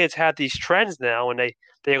these kids have these trends now and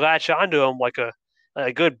they latch onto them like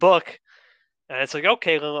a good book And it's like,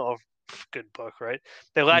 okay, oh, good book, right?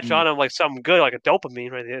 They latch Mhm. on to like something good, like a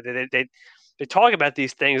dopamine, right? They talk about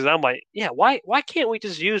these things, and I'm like, yeah, why can't we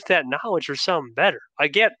just use that knowledge for something better? I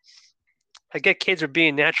get kids are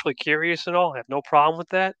being naturally curious and all. I have no problem with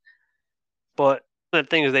that. But the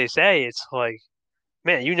things they say, it's like,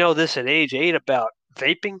 man, you know this at age 8 about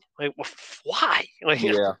vaping? Like, why? Like,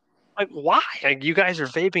 Yeah. like why? Like, you guys are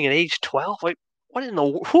vaping at age 12? Like, what in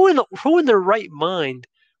the who in their right mind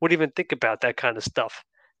would even think about that kind of stuff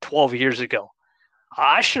 12 years ago?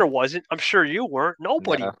 I sure wasn't. I'm sure you weren't.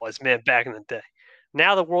 Nobody Yeah. was, man, back in the day.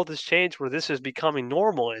 Now the world has changed where this is becoming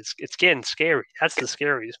normal and it's getting scary. That's the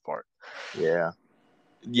scariest part. Yeah.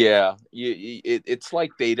 Yeah. It's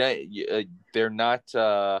like they're not.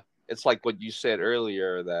 It's like what you said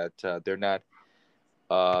earlier that they're not.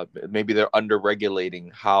 Maybe they're under regulating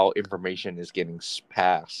how information is getting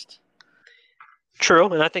passed. True,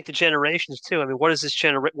 and I think the generations too. I mean, what's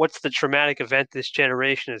the traumatic event this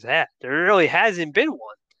generation has had? There really hasn't been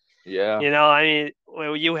one. Yeah. I mean,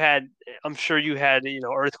 well, I'm sure you had,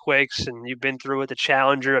 earthquakes and you've been through it, the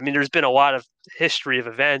Challenger. I mean, there's been a lot of history of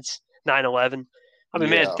events, 9/11. I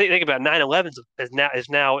mean, man, Yeah. think about 9/11 is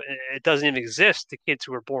now it doesn't even exist. The kids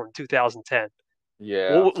who were born in 2010.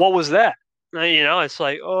 Yeah. What was that? It's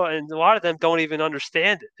like, oh, and a lot of them don't even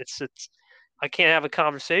understand it. It's I can't have a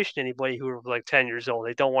conversation with anybody who are like 10 years old.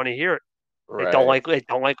 They don't want to hear it. Right. They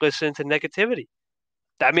don't like listening to negativity.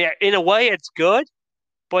 I mean, in a way, it's good,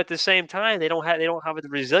 but at the same time, they don't have the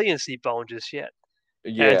resiliency bone just yet.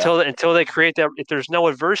 And Yeah. until they create that, if there's no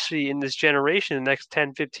adversity in this generation, in the next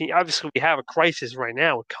 10, 15, obviously we have a crisis right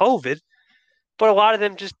now with COVID, but a lot of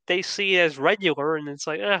them just they see it as regular, and it's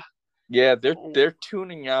like, Yeah. They're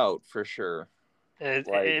tuning out for sure.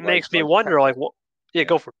 it makes me wonder, like, what? Yeah, Yeah.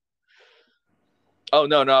 go for it. Oh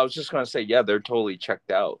no, I was just gonna say, yeah, they're totally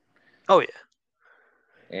checked out, Oh yeah,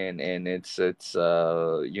 and it's that's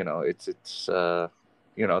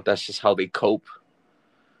just how they cope,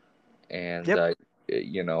 and yep,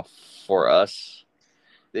 you know, for us,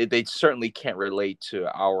 they certainly can't relate to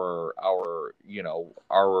our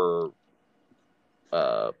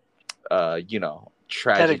uh pedigree.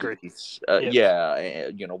 tragedies,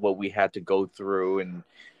 Yep, what we had to go through in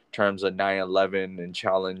terms of 9/11 and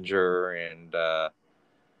Challenger and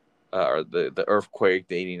or the earthquake,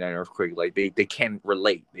 the '89 earthquake. Like they can't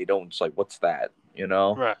relate. They don't. It's like, what's that?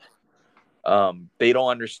 right, They don't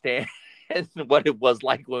understand what it was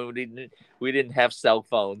like when we didn't have cell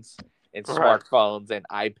phones and right. smartphones and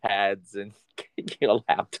iPads and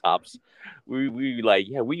laptops. We like,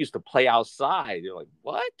 yeah, we used to play outside. You're like,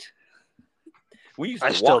 what? We used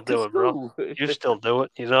I to still walk to do it, bro. school. You still do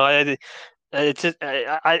it. It's just,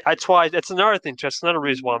 that's why that's another thing. That's another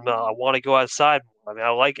reason why I want to go outside. I mean, I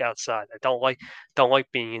like outside. I don't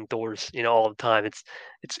like being indoors, all the time.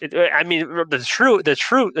 I mean, the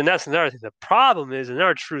truth, and that's another thing. The problem is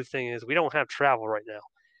another true thing is we don't have travel right now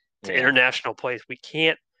to Yeah, international place. We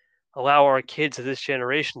can't allow our kids of this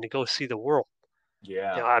generation to go see the world.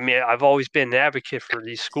 yeah, I mean, I've always been an advocate for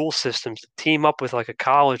these school systems to team up with like a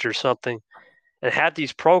college or something and have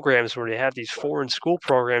these programs where they have these foreign school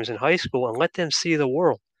programs in high school and let them see the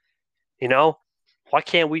world. You know, why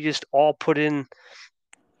can't we just all put in?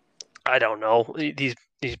 I don't know these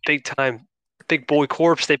big time big boy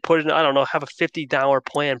corps. They put in, I don't know, have a $50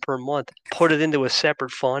 plan per month, put it into a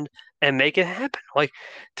separate fund, and make it happen. Like,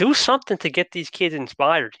 do something to get these kids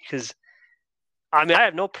inspired. Because I mean, I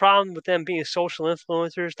have no problem with them being social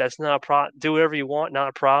influencers. That's not a problem. Do whatever you want, not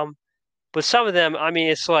a problem. But some of them, I mean,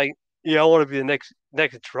 it's like, yeah, I want to be the next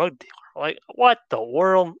drug dealer. Like, what the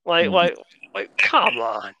world? Mhm. Come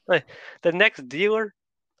on. Like, the next dealer?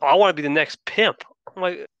 Oh, I want to be the next pimp. I'm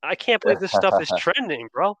like, I can't believe this stuff is trending,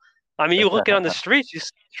 bro. I mean, you look it on the streets, you see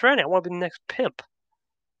it's trending. I want to be the next pimp.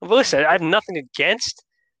 But listen, I have nothing against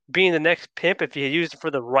being the next pimp if you use it for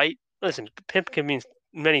the right. Listen, pimp can mean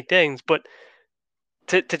many things, but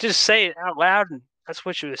to just say it out loud and that's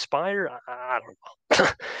what you aspire, I don't know.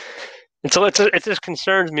 And so it just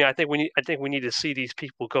concerns me. I think we need to see these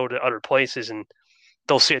people go to other places and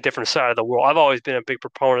they'll see a different side of the world. I've always been a big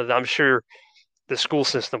proponent of that. I'm sure the school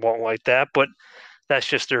system won't like that, but that's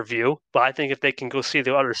just their view. But I think if they can go see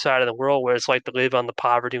the other side of the world where it's like to live on the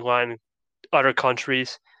poverty line in other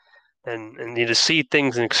countries and you just see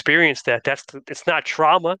things and experience that, it's not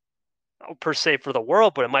trauma per se for the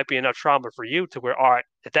world, but it might be enough trauma for you to where, all right,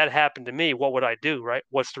 if that happened to me, what would I do, right?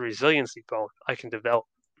 What's the resiliency bone I can develop?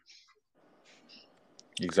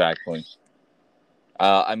 Exactly.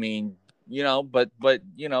 I mean, but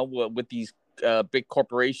with these big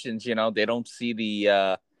corporations, they don't see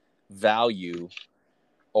the value,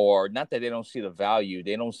 or not that they don't see the value,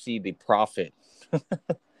 they don't see the profit.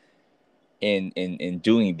 in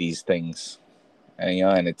doing these things. And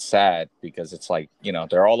and it's sad because it's like,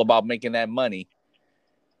 they're all about making that money,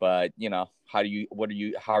 but how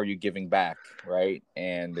are you giving back, right?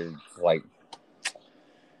 And it's like,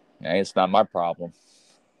 it's not my problem.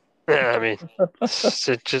 Yeah, I mean, it's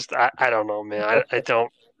just I don't know, man. I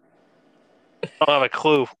don't have a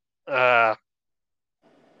clue. I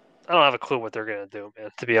don't have a clue what they're gonna do,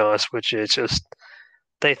 man. To be honest with you, it's just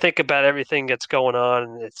they think about everything that's going on,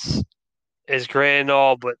 and it's great and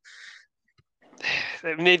all, but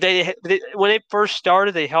I mean, they when they first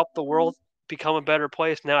started, they helped the world become a better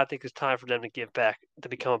place. Now I think it's time for them to give back to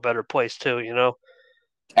become a better place too. I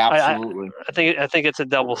Absolutely. I think it's a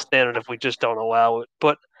double standard if we just don't allow it.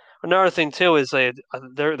 But another thing too is they're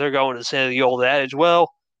going to say the old adage,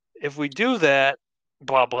 well, if we do that,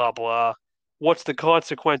 blah blah blah, what's the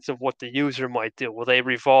consequence of what the user might do? Will they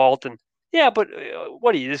revolt? And yeah, but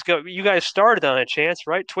what do you just go? You guys started on a chance,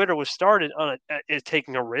 right? Twitter was started on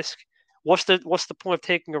taking a risk. What's the point of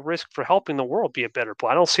taking a risk for helping the world be a better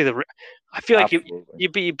place? I don't see the. I feel like Absolutely.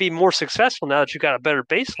 you'd be more successful now that you got a better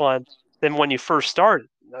baseline than when you first started.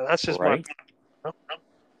 That's just my. Right.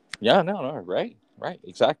 Yeah, no, right. Right.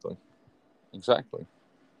 Exactly. Exactly.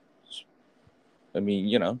 I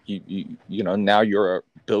mean, now you're a $1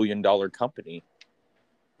 billion company,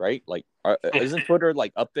 right? Like, isn't Twitter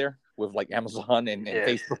like up there with like Amazon and Yeah,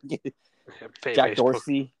 Facebook? Facebook.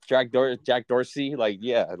 Jack Dorsey, like,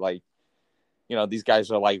 yeah, like, these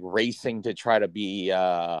guys are like racing to try to be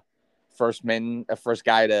first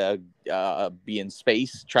guy to be in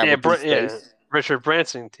space, Yeah, travel through space. Richard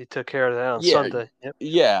Branson. He took care of that on Yeah, Sunday. Yep.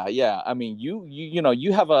 yeah. I mean,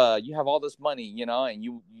 you have all this money, and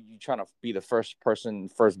you trying to be the first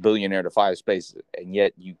billionaire to fly space, and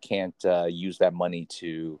yet you can't use that money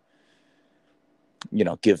to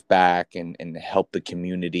give back and help the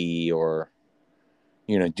community, or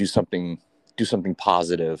do something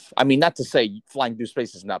positive. I mean, not to say flying through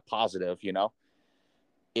space is not positive. Yeah,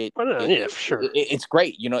 for sure. It's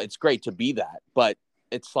great. It's great to be that, but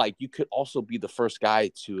it's like you could also be the first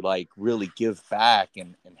guy to like really give back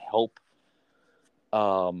and help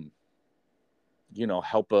help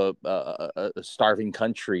a starving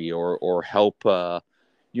country, or help like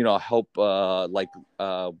what do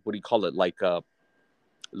you call it, like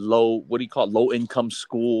low income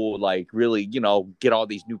school, like really get all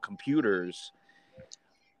these new computers.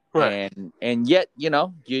 Right. And yet you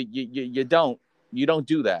don't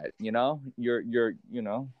do that. You're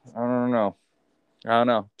I don't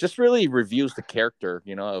know. Just really reviews the character,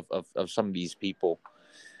 of some of these people.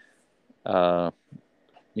 Uh,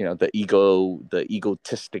 the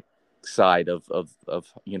egotistic side of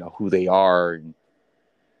who they are.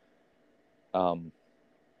 And,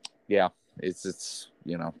 yeah, it's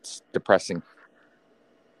depressing.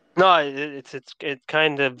 No, it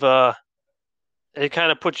kind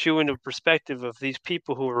of puts you into perspective of these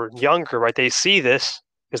people who are younger, right? They see this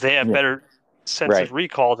because they have Yeah. better sense of Right.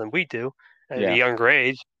 recall than we do at a Yeah. younger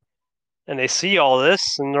age, and they see all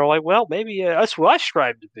this and they're like, well, maybe that's what I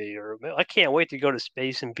strive to be, or I can't wait to go to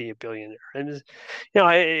space and be a billionaire. And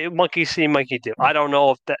monkey see, monkey do. I don't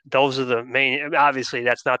know if those are the main. Obviously,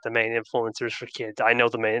 that's not the main influencers for kids. I know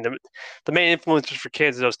the main influencers for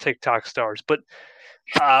kids are those TikTok stars, but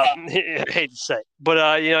I hate to say, but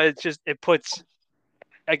I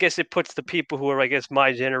guess it puts the people who are, I guess,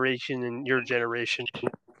 my generation and your generation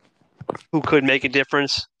who could make a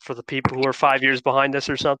difference for the people who are 5 years behind us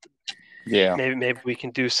or something. Yeah. Maybe we can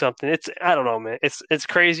do something. I don't know, man. It's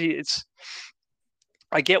crazy.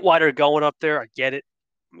 I get why they're going up there. I get it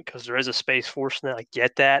because there is a space force now. I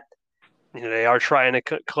get that. They are trying to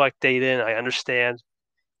collect data, and I understand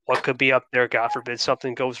what could be up there. God forbid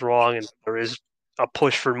something goes wrong, and there is a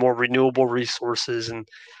push for more renewable resources and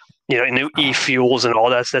new e-fuels and all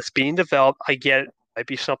that's being developed. I get it. Might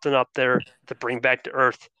be something up there to bring back to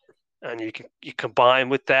Earth, and you combine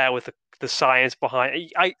with that with the science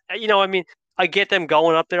behind. I mean, I get them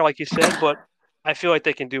going up there, like you said, but I feel like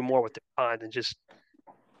they can do more with their time than just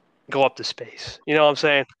go up to space. You know what I'm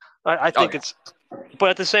saying? I Oh think yeah.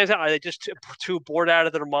 but at the same time, are they just too bored out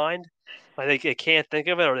of their mind? Like they can't think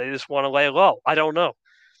of it, or they just want to lay low. I don't know.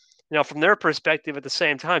 From their perspective, at the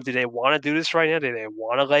same time, do they want to do this right now? Do they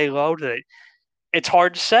want to lay low? It's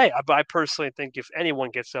hard to say. I personally think if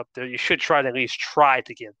anyone gets up there, you should try to at least try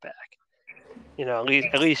to give back.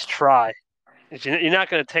 At least try. You're not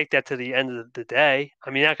going to take that to the end of the day. I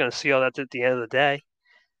mean, you're not going to see all that at the end of the day.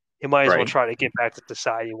 You might as well Right. try to get back to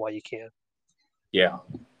society while you can. Yeah.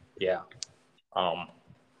 Yeah. I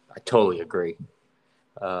totally agree.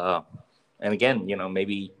 And again,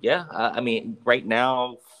 maybe, yeah. I mean, right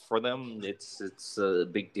now for them, it's a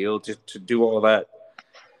big deal to do all that.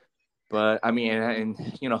 But I mean, and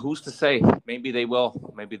who's to say? Maybe they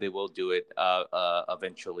will. Maybe they will do it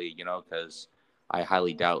eventually. Because I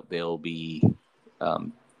highly doubt they'll be.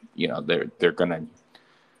 They're gonna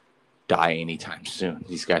die anytime soon.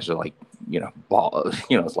 These guys are like, ball.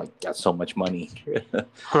 It's like got so much money.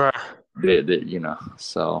 Right.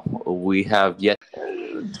 So we have yet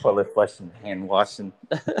toilet flushing, hand washing.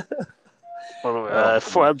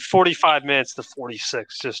 45 minutes to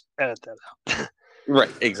 46. Just edit that out.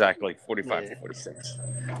 Right, exactly. 45 to 46.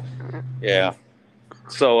 Yeah.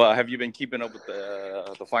 So have you been keeping up with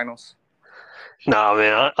the finals? No,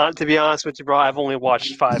 man. To be honest with you, bro, I've only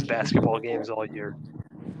watched 5 basketball games all year.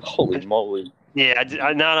 Holy moly! Yeah,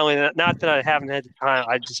 not that I haven't had the time.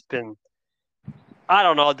 I've just been. I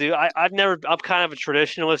don't know, dude. I'm kind of a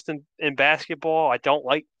traditionalist in basketball. I don't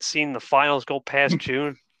like seeing the finals go past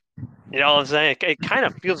June. You know what I'm saying? It kind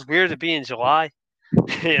of feels weird to be in July,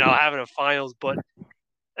 having a finals. But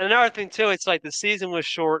another thing too, it's like the season was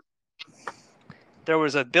short. There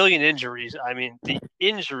was a billion injuries. I mean, the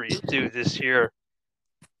injuries, dude, this year.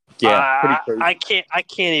 Yeah, pretty crazy. I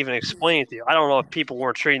can't even explain it to you. I don't know if people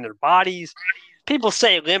weren't treating their bodies. People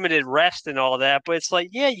say limited rest and all that, but it's like,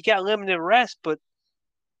 yeah, you got limited rest, but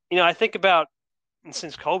I think about, and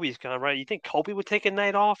since Kobe's gone, right? You think Kobe would take a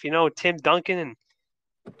night off? Tim Duncan and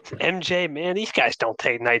MJ, man, these guys don't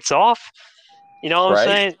take nights off. You know what I'm Right?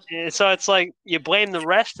 saying? And so it's like you blame the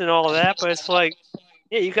rest and all of that, but it's like,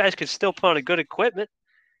 yeah, you guys could still put on a good equipment.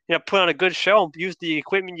 Put on a good show and use the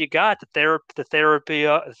equipment you got, the therapy,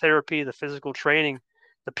 the physical training,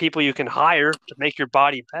 the people you can hire to make your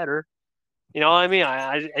body better. You know what I mean?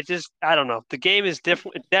 I don't know. The game is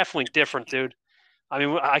different, definitely different, dude. I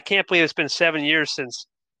mean, I can't believe it's been 7 years since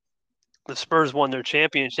the Spurs won their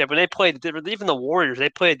championship, and they played different. Even the Warriors, they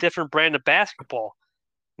play a different brand of basketball.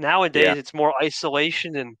 Yeah. Nowadays, it's more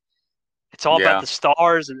isolation and it's all about Yeah. the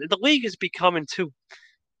stars, and the league is becoming too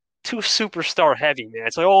superstar heavy, man.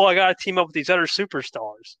 It's like, oh, I got to team up with these other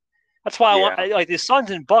superstars. That's why Yeah. like the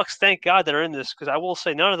Suns and Bucks. Thank God they're in this because I will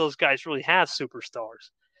say none of those guys really have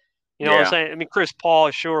superstars. You know what I'm Yeah. saying? I mean, Chris Paul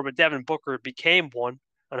is sure, but Devin Booker became one,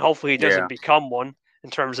 and hopefully he doesn't Yeah. become one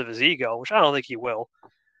in terms of his ego, which I don't think he will.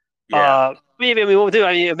 Yeah. Maybe what we'll do.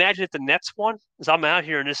 I mean, imagine if the Nets won, because I'm out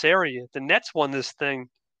here in this area. If the Nets won this thing.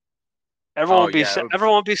 Oh yeah.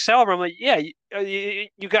 Everyone would be celebrating. I'm like, yeah,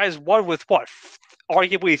 you guys won with what?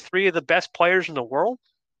 Arguably 3 of the best players in the world.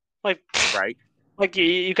 Like, Right. like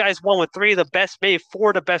you guys won with 3 of the best, maybe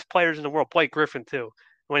 4 of the best players in the world. Blake Griffin too.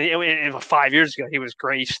 When 5 years ago he was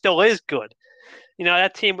great, he still is good.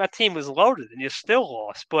 That team was loaded, and you still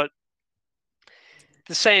lost. But at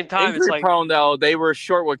the same time, it's Injury like, prone though. They were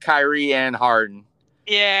short with Kyrie and Harden.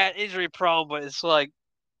 yeah, injury prone, but it's like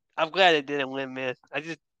I'm glad it didn't win, man. I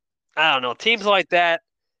don't know. Teams like that,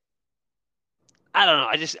 I don't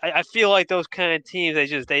know. I feel like those kind of teams,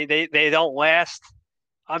 they don't last.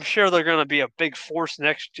 I'm sure they're going to be a big force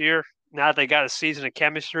next year. Now that they got a season of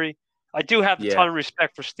chemistry, I do have a Yeah. ton of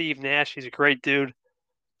respect for Steve Nash. He's a great dude.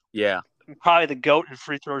 Yeah. Probably the GOAT in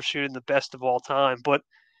free throw shooting, the best of all time. But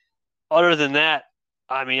other than that,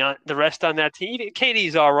 I mean, the rest on that team,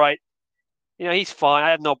 KD's all right. He's fine.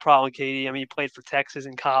 I have no problem with KD. I mean, he played for Texas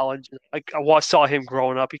in college. I saw him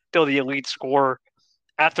growing up. He's still the elite scorer.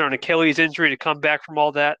 After an Achilles injury to come back from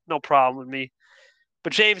all that, no problem with me.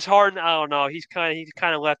 But James Harden, I don't know. He's kind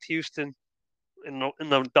of left Houston in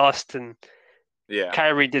the dust, and Yeah.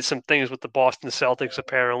 Kyrie did some things with the Boston Celtics.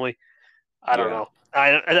 Apparently, I don't Yeah.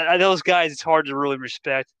 know. Those guys, it's hard to really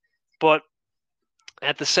respect, but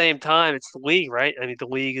at the same time, it's the league, right? I mean, the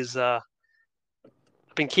league is.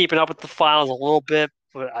 I've been keeping up with the finals a little bit,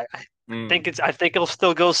 but I think it'll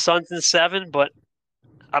still go Suns in 7, but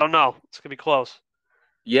I don't know. It's gonna be close.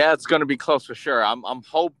 Yeah, it's gonna be close for sure. I'm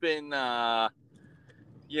hoping knock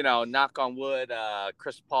on wood,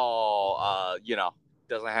 Chris Paul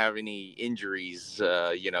doesn't have any injuries,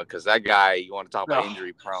 because that guy, you want to talk about No.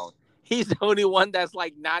 injury prone. He's the only one that's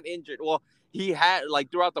like not injured. Well, he had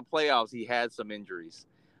like throughout the playoffs, he had some injuries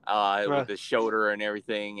Right. with his shoulder and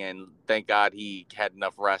everything, and thank God he had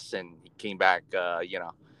enough rest and he came back, good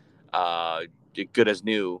as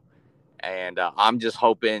new. And I'm just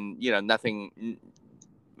hoping, nothing,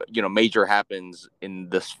 major happens in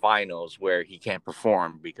this finals where he can't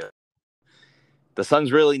perform because the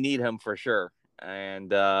Suns really need him for sure.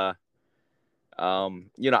 And,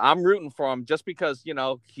 I'm rooting for him just because,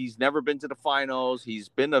 he's never been to the finals. He's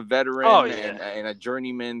been a veteran and a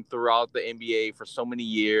journeyman throughout the NBA for so many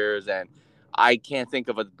years. And I can't think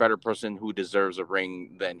of a better person who deserves a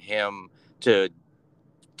ring than him to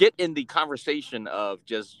get in the conversation of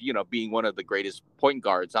just, being one of the greatest point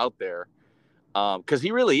guards out there. because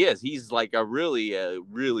he really is. He's like a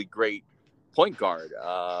really great point guard,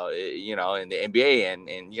 in the NBA, and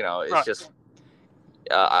it's Right. just,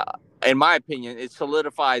 uh, in my opinion, it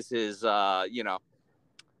solidifies his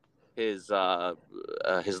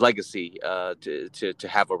legacy, to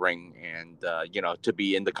have a ring, and to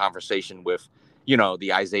be in the conversation with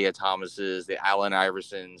the Isaiah Thomases, the Allen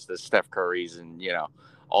Iversons, the Steph Currys, and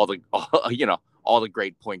all the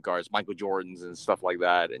great point guards, Michael Jordans and stuff like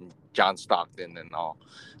that, and John Stockton and all.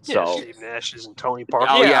 Yeah, So, Steve Nash's and Tony Parker.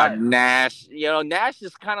 oh yeah, Yeah, Nash. Nash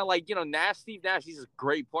is kind of like Steve Nash. He's a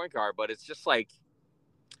great point guard, but it's just like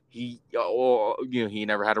he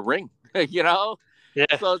never had a ring. yeah.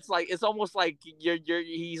 So it's almost like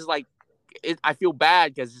he's like, I feel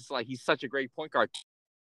bad because it's like he's such a great point guard,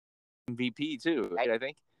 MVP too, right? I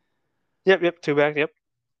think. Yep. Two back. Yep.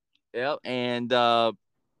 Yeah, and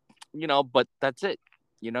but that's it.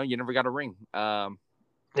 You never got a ring.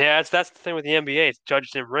 Yeah, that's the thing with the NBA. It's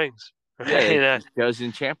judged in rings. Yeah, it goes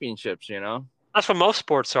in championships. That's what most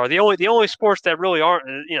sports are. The only sports that really aren't,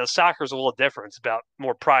 soccer's a little different. It's about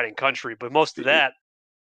more pride in country, but most of that,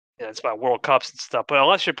 it's about World Cups and stuff. But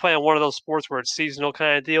unless you're playing one of those sports where it's seasonal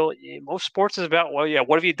kind of deal, most sports is about, well, yeah,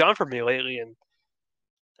 what have you done for me lately? And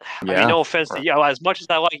I mean, no offense to as much as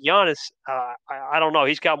I like Giannis, I don't know.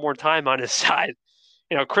 He's got more time on his side.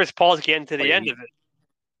 Chris Paul's getting to the end of it.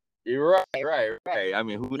 You're right. I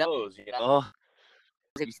mean, who knows?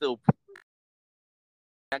 He's still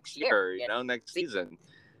next year, next season.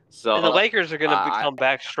 So, and the Lakers are going to come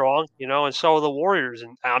back strong, and so are the Warriors.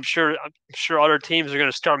 And I'm sure other teams are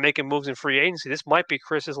going to start making moves in free agency. This might be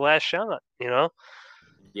Chris's last shot,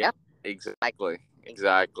 Yep, exactly.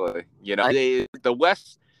 The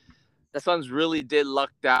West, the Suns really did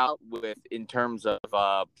lucked out with in terms of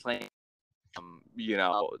playing,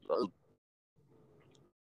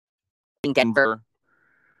 Denver.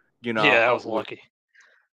 Yeah, I was lucky.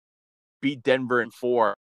 Beat Denver in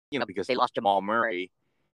 4, because they lost Jamal Murray.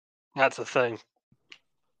 That's the thing.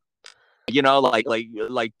 Like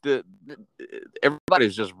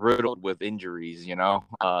everybody's just riddled with injuries. This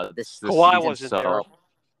Kawhi season, wasn't there.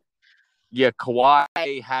 Yeah,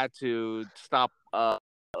 Kawhi had to stop.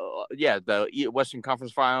 The Western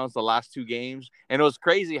Conference Finals, the last 2 games, and it was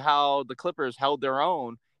crazy how the Clippers held their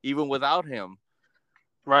own even without him.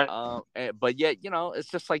 Right. But yet, it's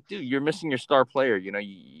just like, dude, you're missing your star player. You're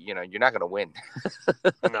not gonna win.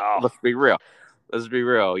 No. Let's be real.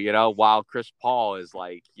 While Chris Paul is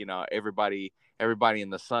like, everybody in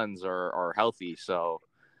the Suns are healthy. So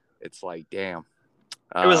it's like, damn.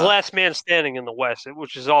 It was last man standing in the West,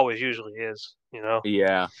 which is always usually is,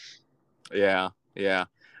 Yeah.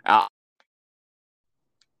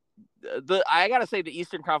 I gotta say, the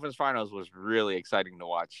Eastern Conference Finals was really exciting to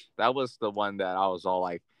watch. That was the one that I was all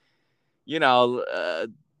like,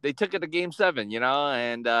 they took it to Game 7,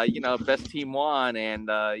 and best team won, and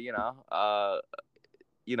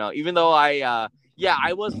even though I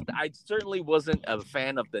certainly wasn't a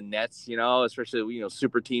fan of the Nets, especially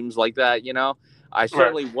super teams like that, I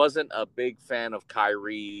certainly wasn't a big fan of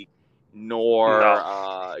Kyrie.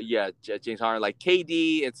 Nor James Harden. Like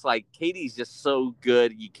KD, it's like KD's just so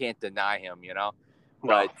good you can't deny him,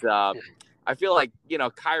 But I feel like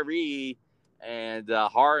Kyrie and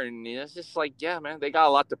Harden, it's just like, yeah, man, they got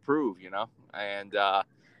a lot to prove, And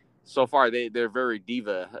so far they're very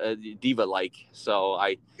diva like. So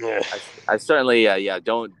I certainly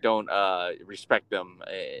don't respect them.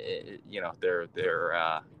 Their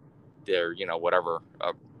whatever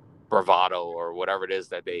bravado or whatever it is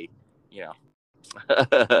that they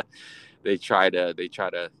they try to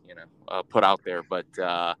put out there. But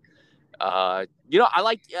I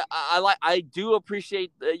do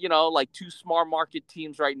appreciate like 2 small market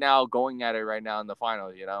teams right now going at it right now in the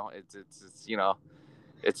finals.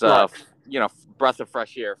 It's a breath of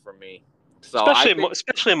fresh air for me. So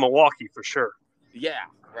especially in Milwaukee for sure. Yeah,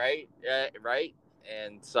 right.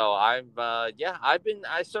 And so I've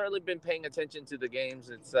certainly been paying attention to the games.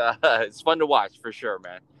 It's fun to watch for sure,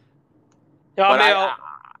 man. Yeah,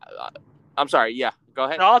 I'm sorry. Yeah, go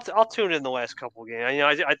ahead. No, I'll tune in the last couple of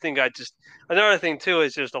games. I think another thing too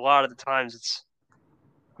is just a lot of the times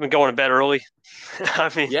I've been going to bed early.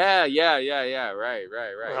 I mean, yeah. Right.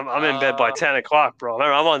 I'm in bed by 10 o'clock, bro.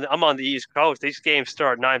 I'm on the East Coast. These games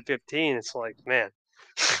start 9:15. It's like, man.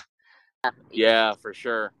 Yeah, for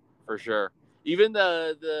sure. Even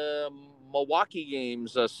the Milwaukee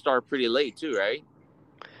games start pretty late too, right?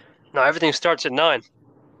 No, everything starts at 9.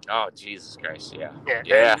 Oh, Jesus Christ! Yeah.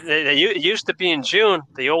 It used to be in June.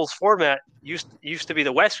 The old format used to be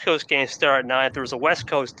the West Coast games start at 9. There was a West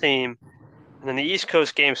Coast team, and then the East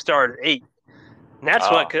Coast game started at 8. And that's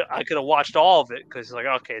what I could have watched all of it because, like,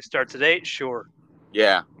 okay, it starts at 8, sure.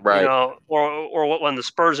 Yeah, right. You know, or when the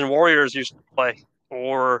Spurs and Warriors used to play,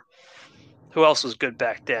 or who else was good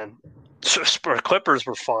back then? Clippers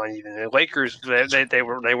were fine. Even the Lakers, they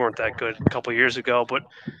weren't that good a couple of years ago, but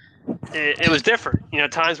it was different. You know,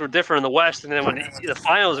 times were different in the West, and then when the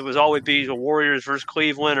finals, it was always be the Warriors versus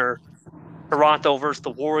Cleveland or Toronto versus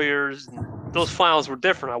the Warriors. And those finals were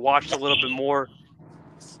different. I watched a little bit more,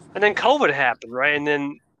 and then COVID happened, right? And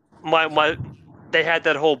then they had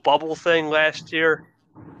that whole bubble thing last year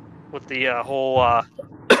with the whole what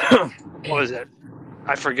was it?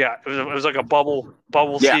 I forgot. It was like a bubble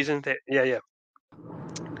season. Yeah.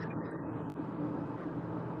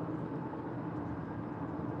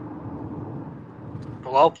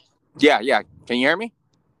 Hello? Yeah. Can you hear me?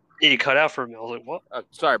 Yeah, you cut out for a minute. I was like, what?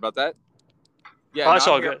 Sorry about that. Yeah, that's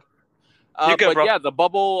all good. You're good, but bro. Yeah, the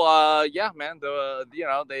bubble. Yeah, man.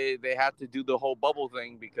 They had to do the whole bubble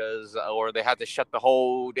thing because, or they had to shut the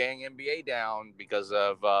whole dang NBA down because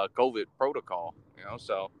of COVID protocol. You know,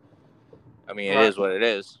 so I mean, it is what it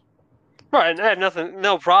is. Right, and I had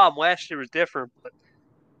no problem. Last year was different, but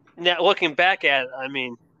now looking back at it, I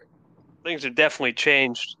mean, things have definitely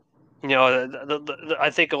changed. You know, I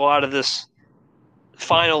think a lot of this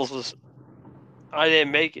finals was I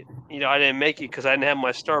didn't make it. You know, I didn't make it because I didn't have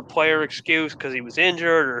my star player excuse because he was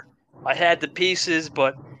injured, or I had the pieces,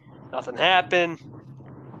 but nothing happened,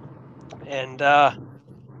 and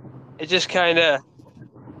it just kind of,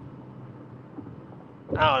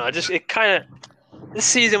 I don't know, it kind of. This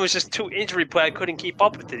season was just too injury play. I couldn't keep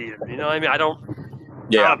up with it either. You know what I mean? I don't.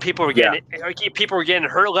 Yeah. People were getting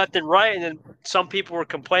hurt left and right, and then some people were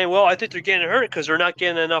complaining. Well, I think they're getting hurt because they're not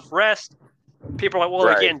getting enough rest. People are like, well,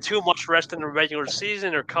 they're getting too much rest in the regular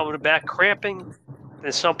season. They're coming back cramping.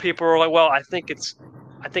 And some people are like, well, I think it's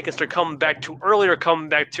they're coming back too early or coming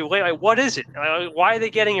back too late. Like, what is it? Why are they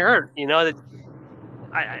getting hurt? You know,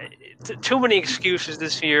 too many excuses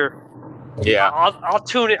this year. Yeah. I'll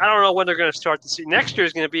tune it. I don't know when they're going to start to see. Next year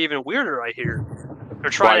is going to be even weirder, I hear. They're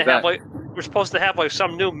trying to have we're supposed to have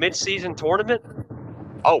some new mid-season tournament.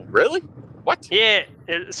 Oh, really? What? Yeah,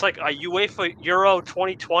 it's like a UEFA Euro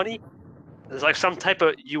 2020. There's like some type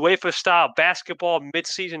of UEFA style basketball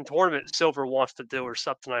mid-season tournament Silver wants to do or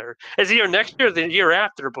something. I heard it's either next year or the year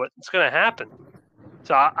after, but it's going to happen.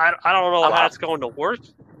 So I don't know how it's going to work.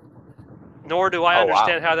 Nor do I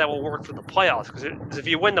understand how that will work for the playoffs. Because if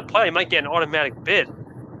you win the play, you might get an automatic bid.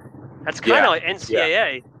 That's kind of like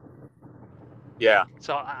NCAA. Yeah.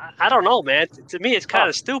 So I don't know, man. To me, it's kind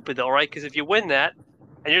of stupid, though, right? Because if you win that,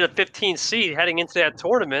 and you're the 15th seed heading into that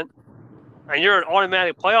tournament, and you're an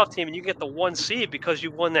automatic playoff team, and you get the 1 seed because you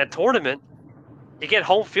won that tournament, you get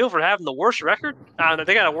home field for having the worst record? I don't know.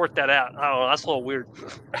 They got to work that out. I don't know. That's a little weird.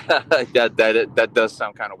 that does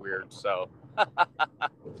sound kind of weird, so...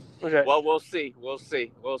 Okay. Well, we'll see.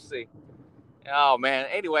 Oh man.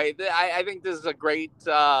 Anyway, I think this is a great,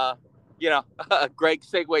 a great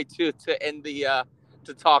segue to end the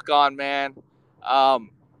to talk on, man.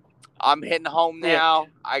 I'm heading home now. Yeah.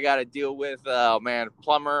 I got to deal with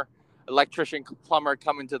electrician plumber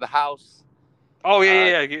coming to the house. Oh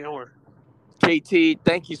yeah. Get over. KT,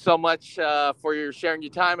 thank you so much for sharing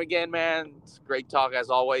your time again, man. It's great talk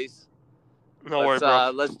as always. No worries,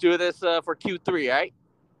 bro. Let's do this for Q3, right?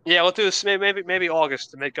 Yeah, we'll do this maybe August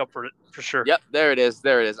to make up for it for sure. Yep, there it is.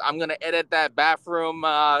 I'm gonna edit that bathroom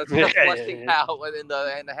flushing out in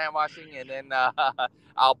the hand washing, and then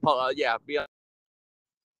I'll be on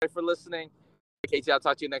for listening. KT, I'll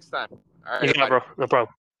talk to you next time. All right, yeah, bro, no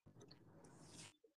problem.